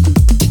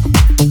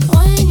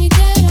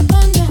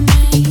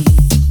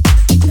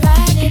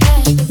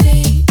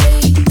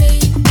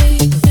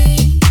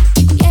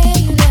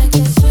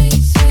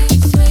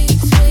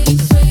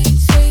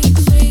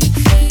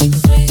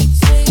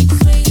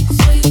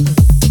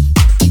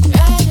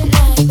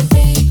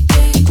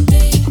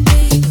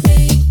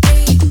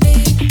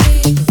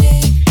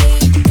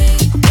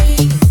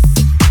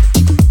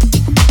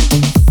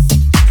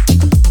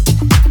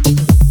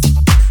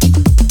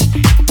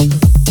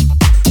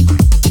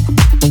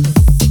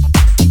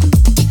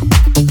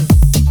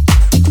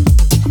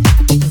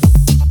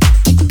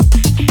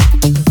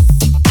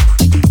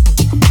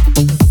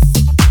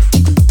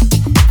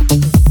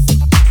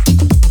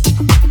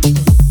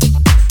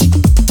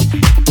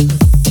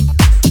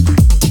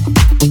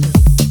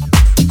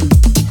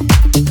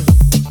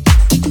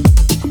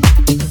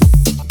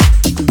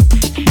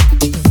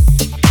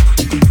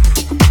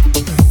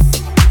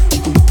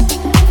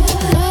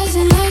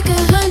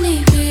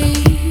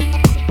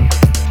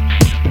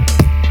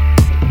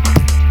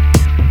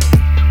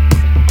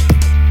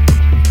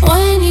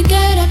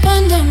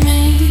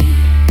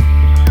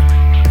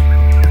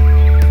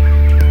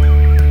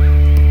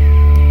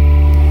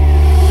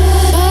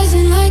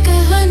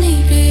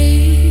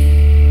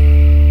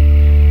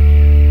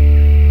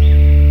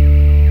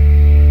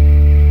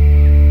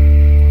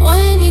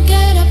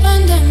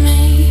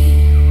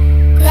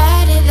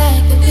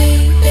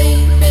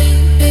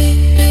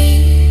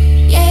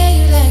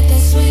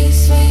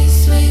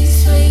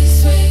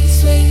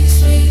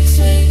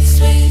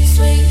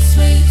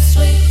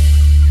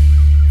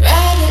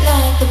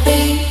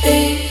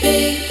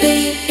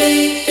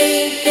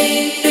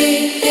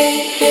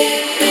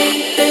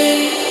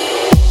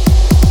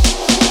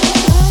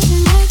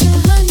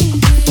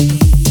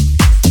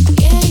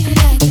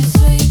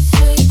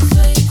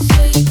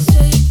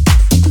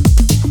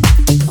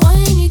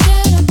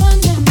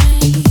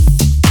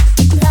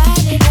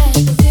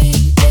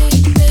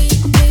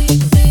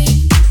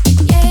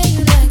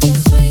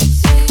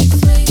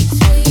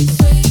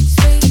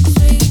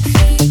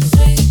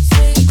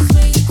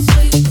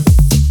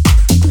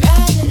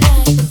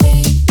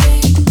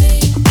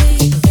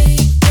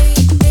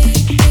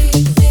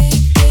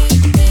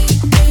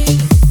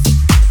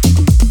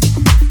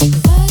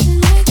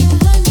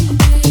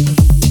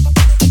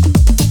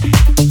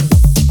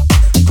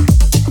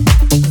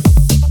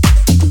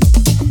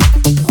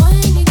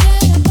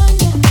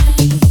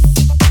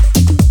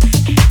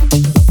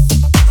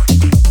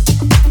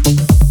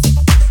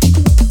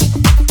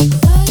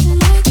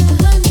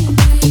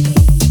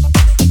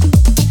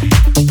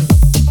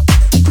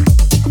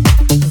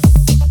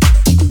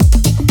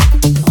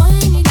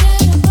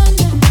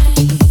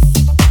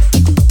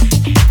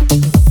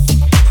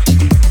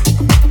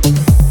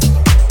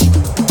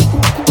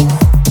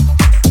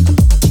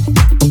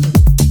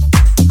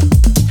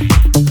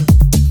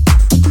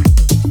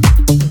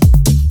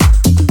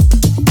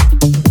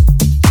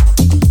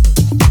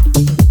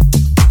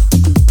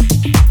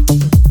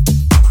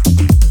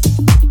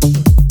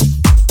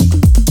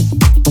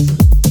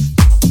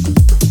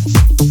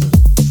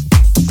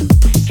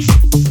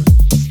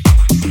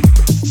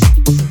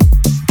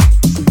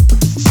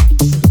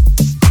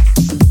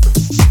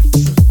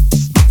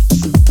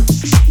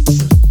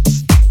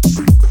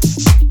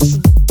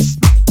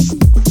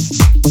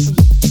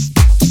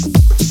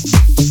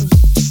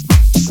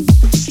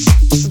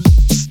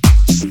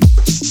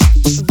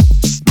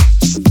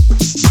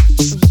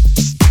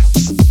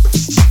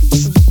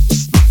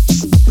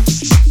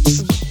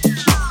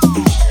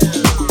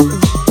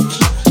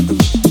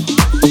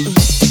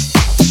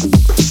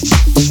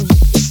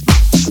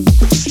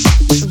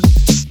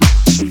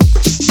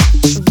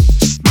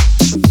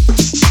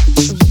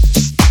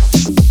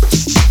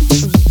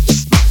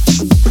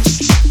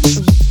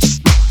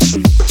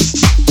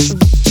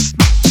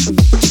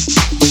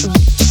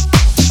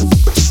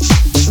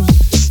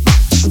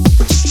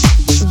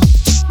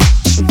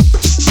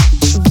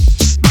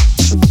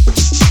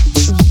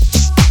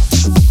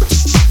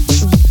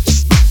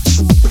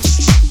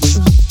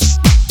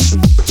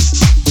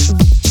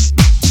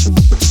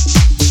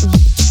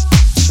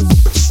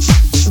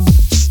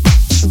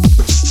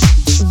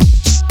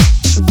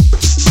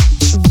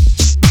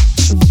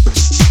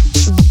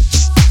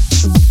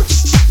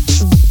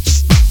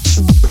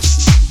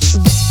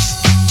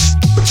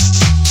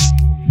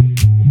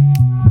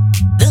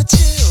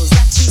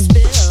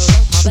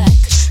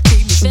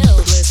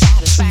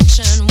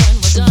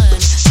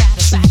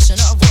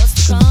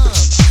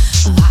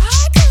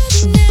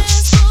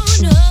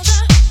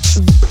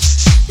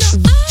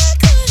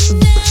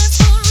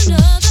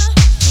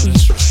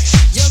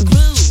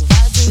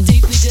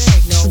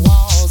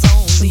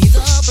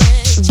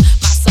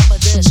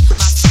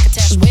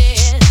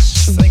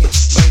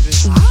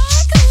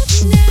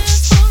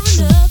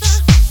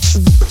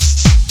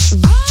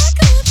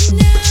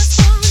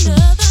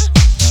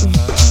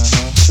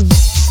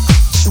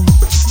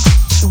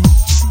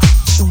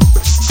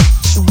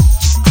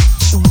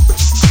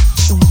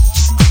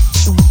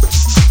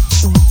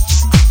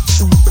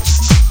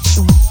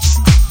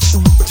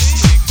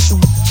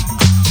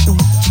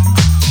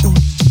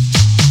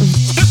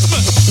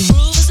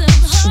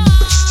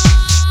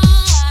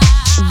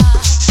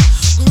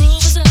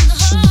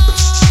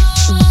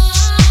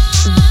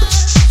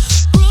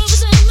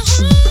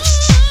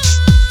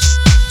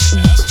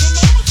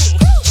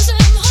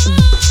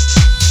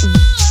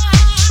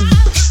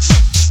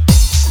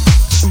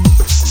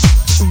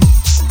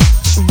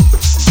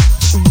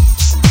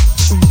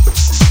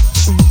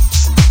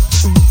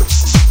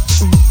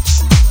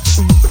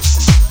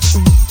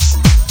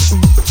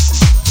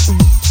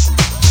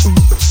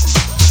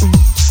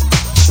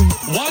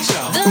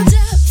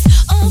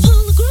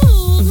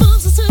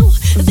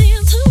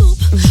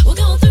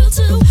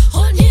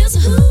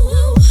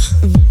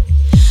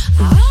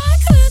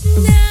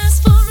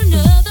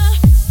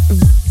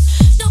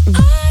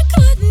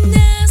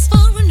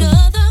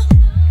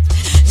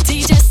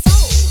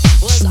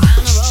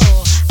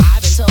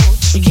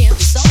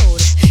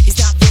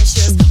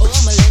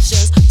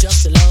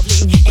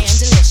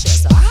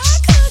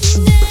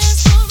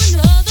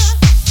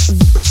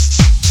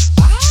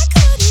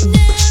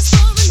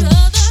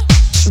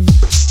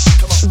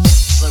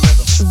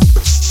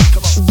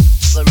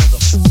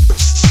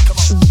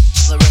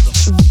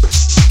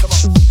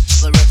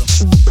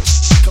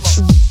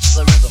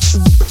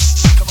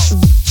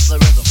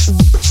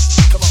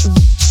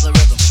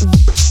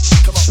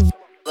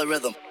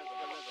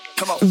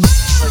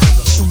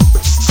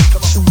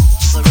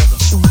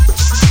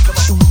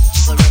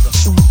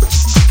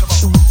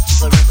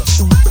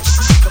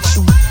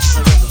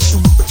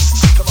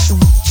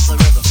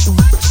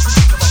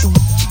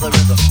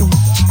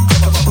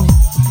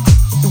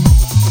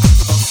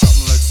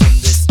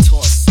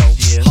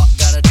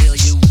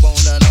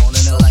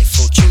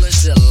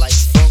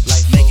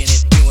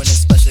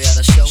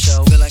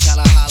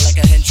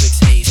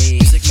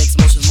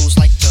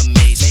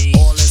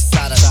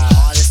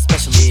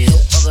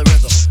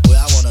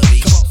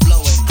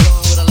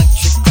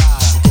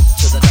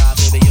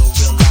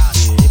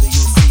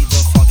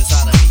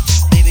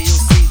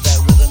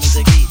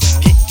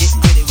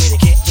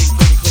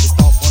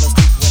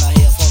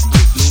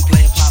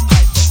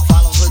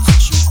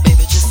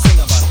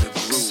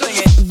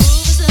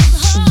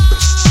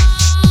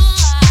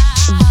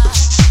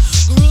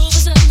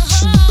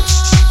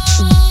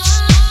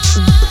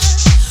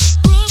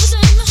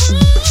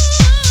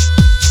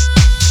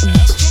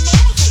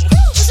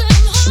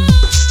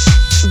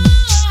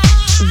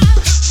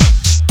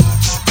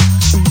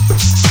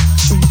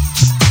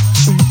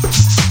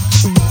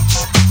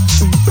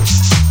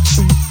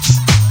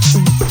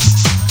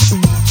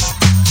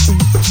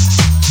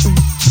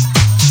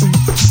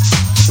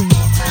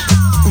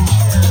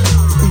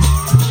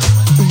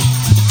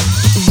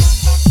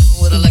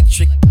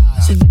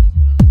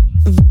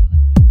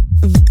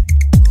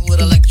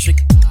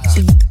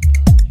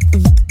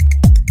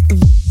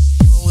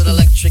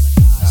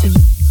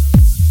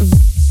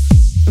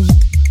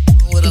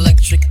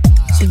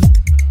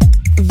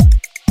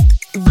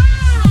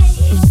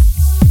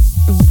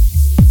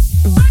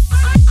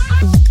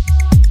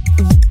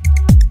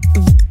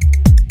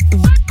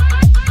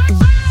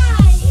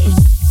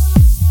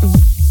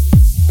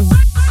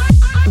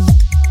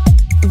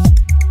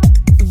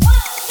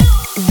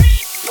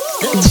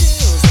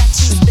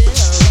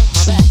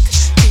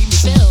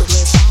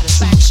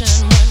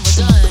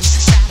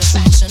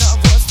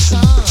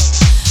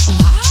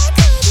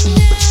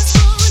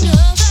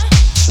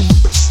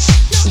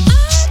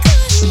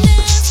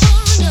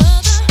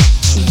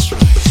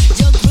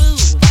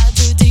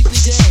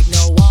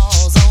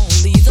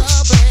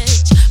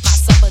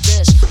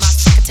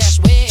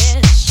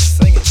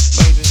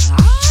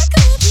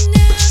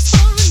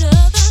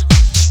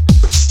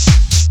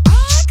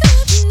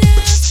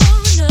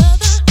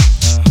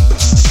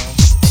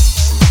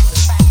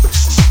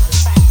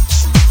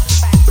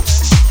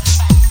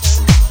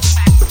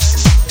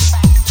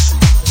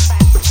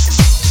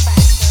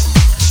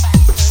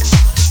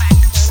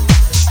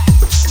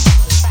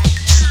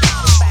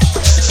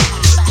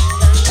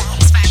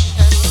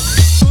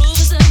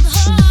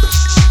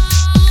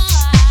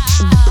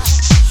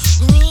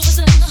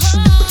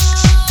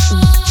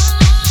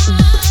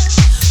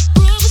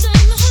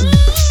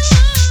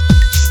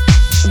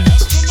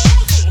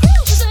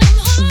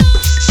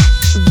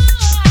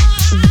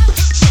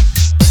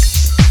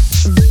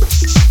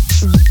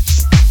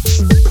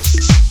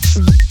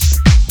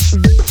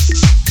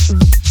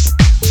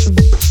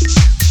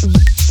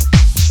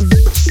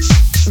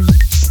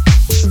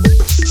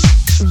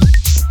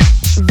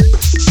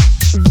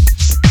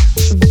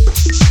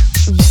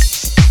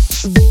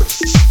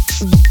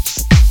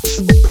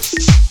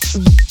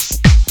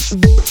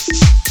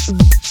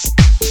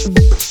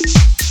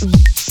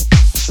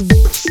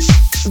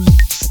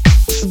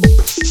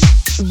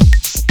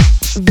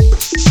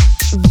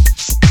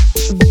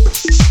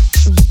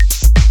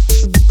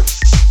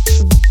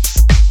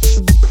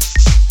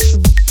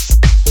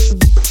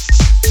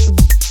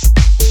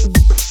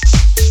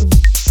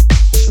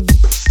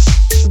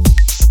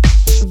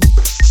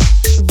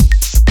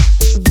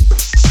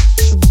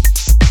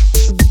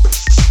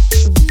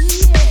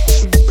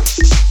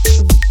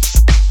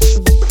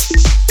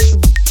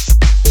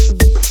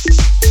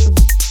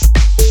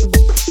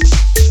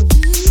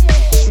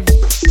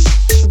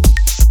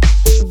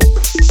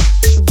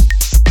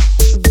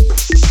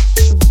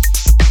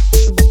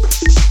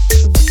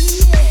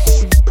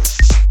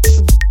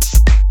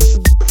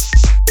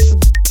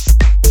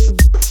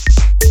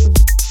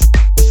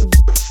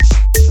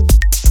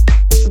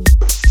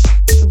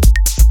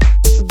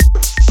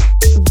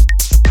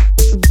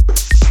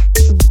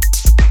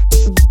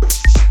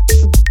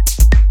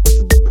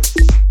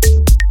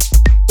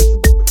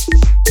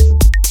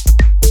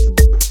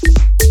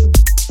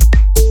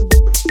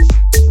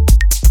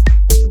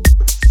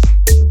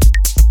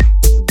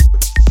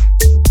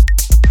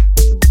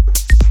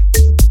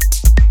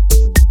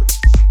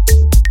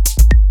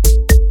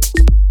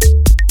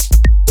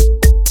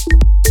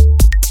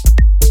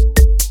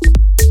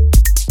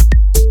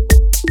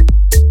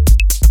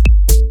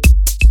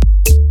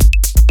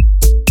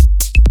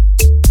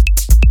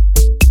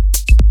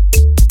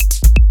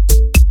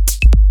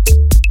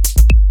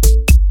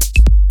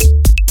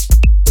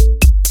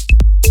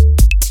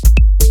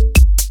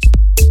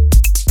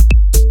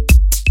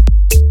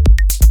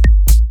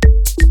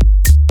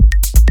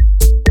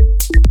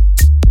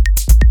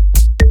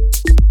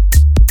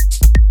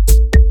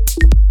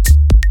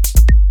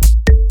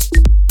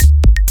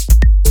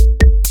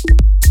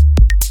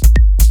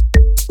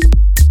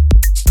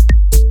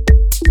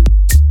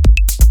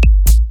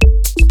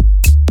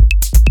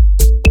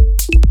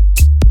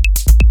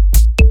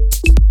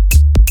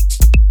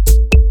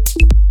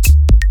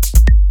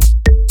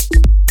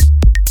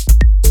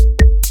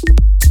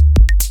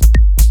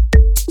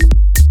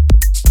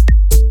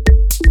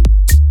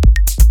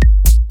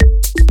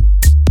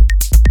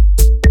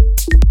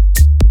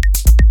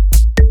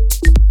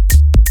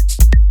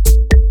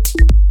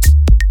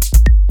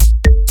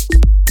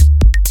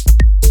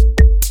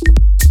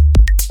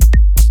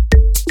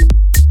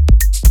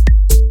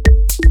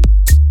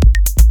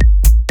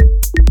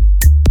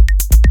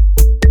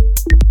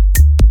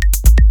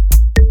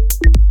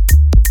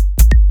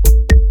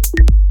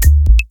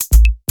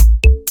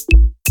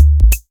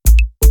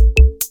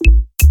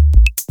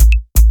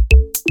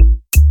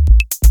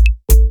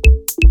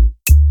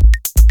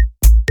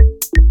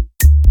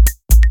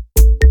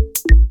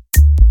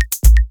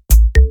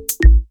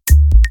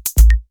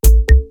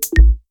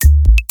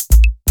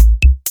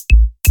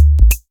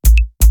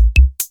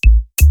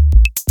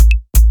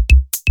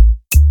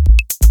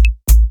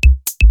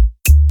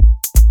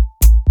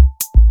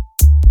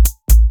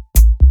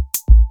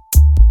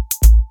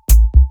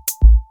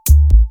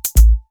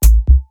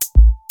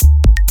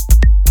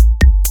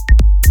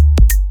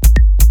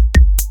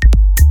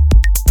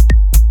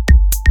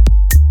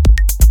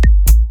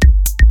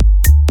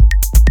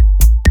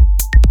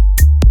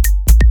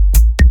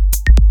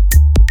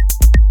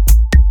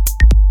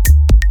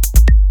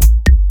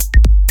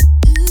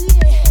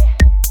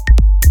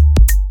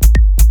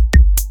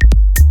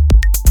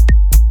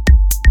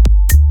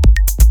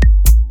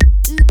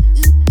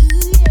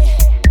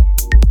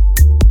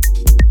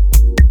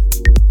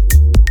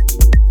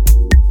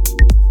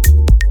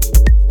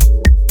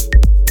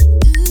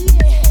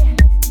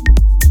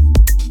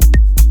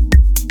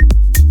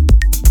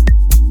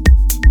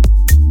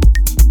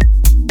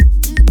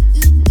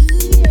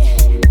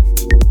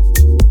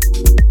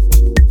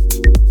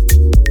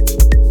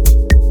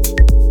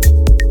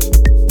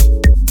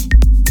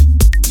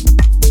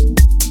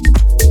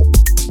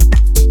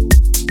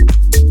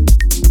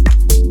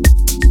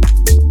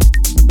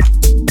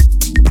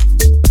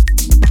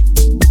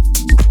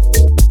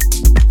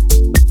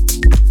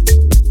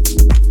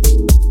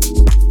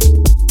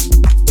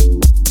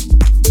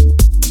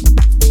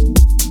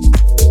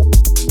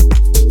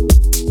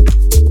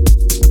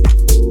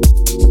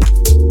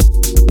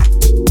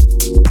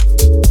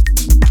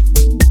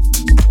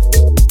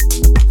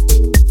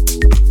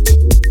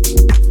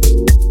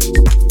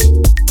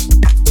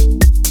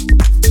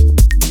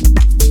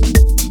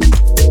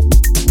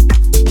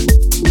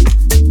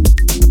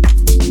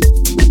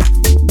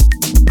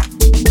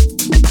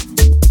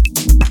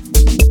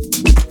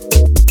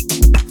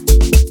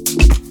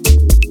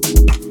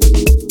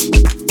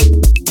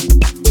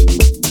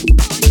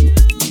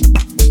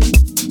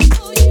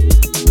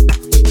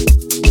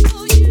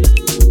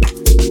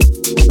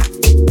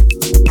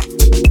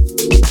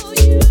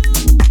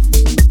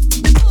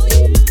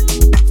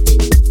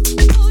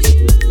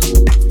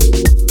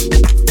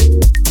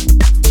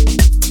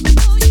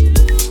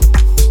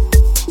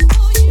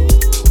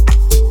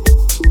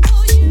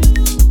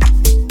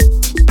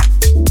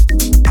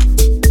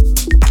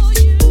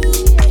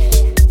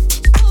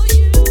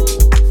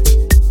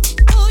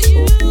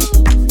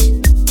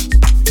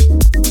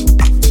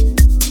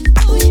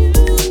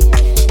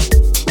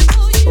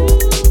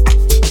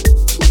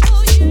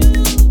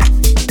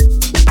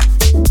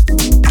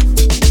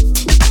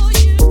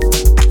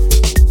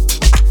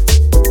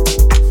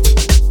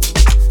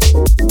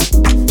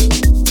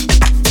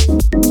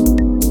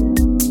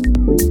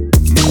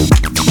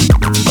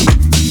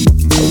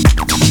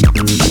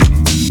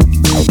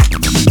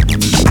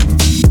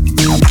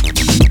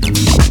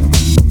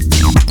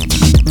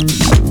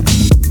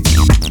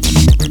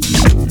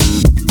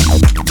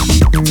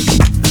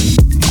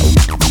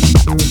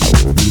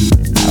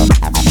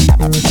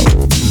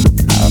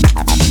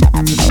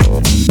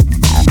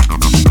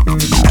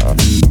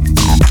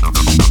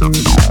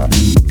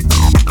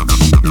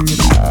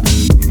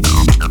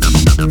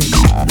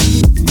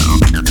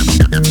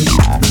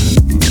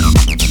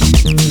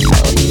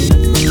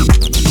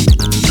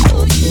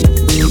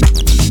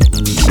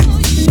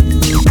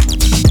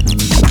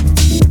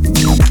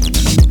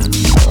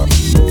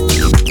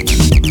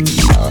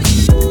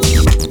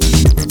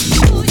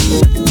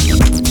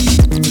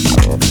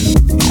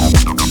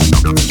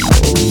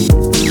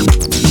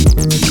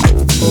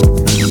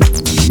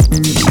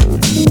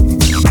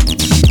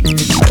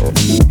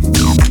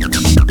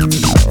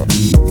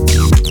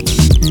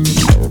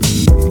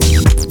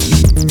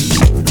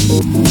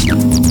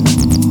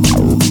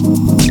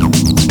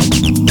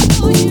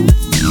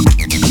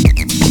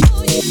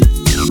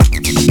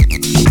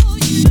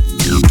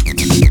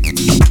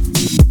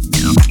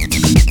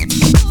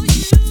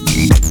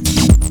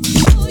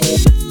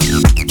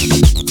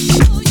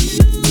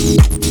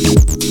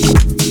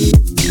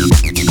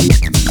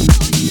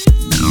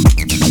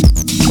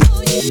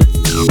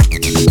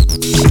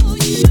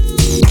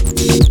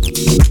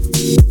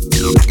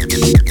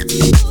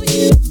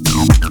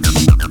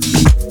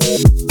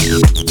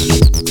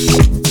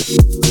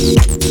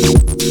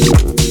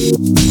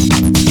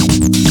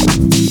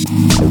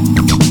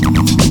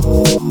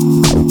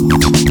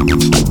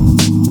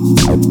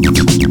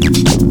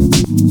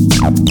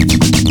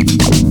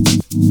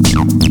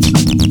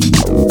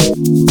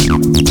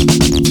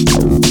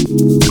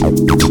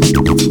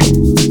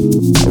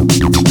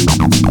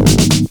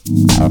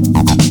 What's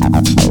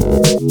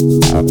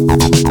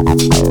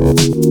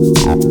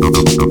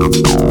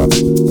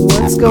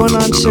going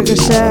on, Sugar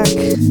Shack?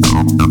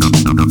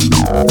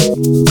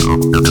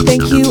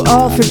 Thank you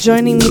all for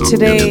joining me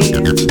today.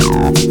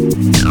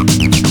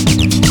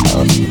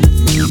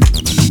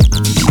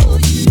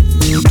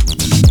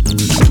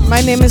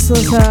 My name is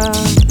Lita.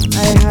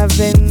 I have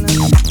been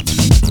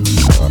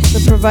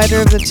the provider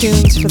of the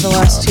tunes for the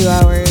last 2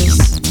 hours.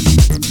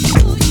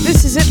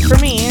 This is it for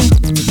me.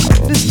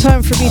 It's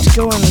time for me to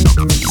go and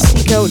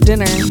seek out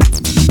dinner.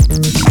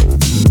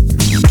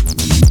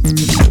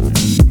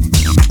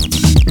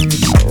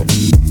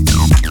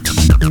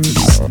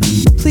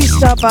 Please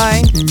stop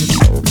by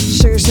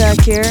Sugar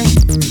Shack here,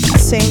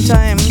 same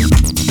time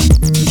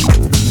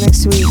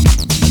next week.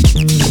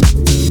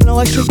 An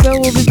Electric Bill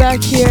will be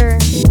back here.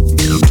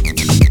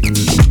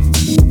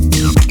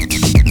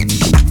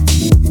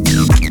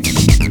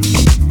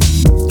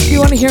 If you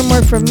want to hear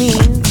more from me,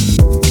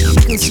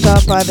 you can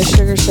stop by the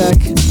Sugar Shack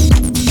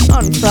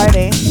on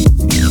Friday.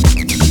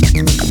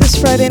 This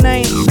Friday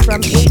night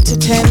from 8 to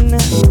 10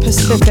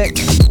 Pacific,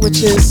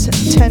 which is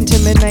 10 to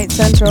midnight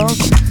Central.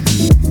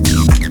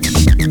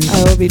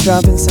 I will be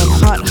dropping some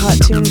hot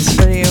tunes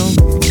for you.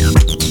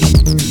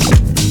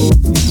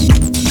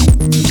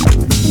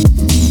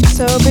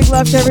 So big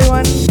love to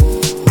everyone.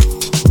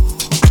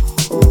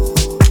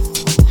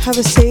 Have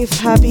a safe,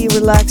 happy,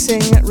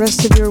 relaxing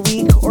rest of your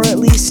week, or at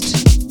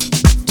least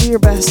do your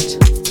best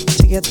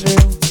to get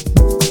through.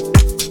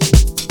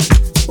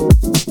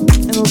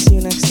 And we'll see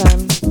you next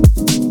time.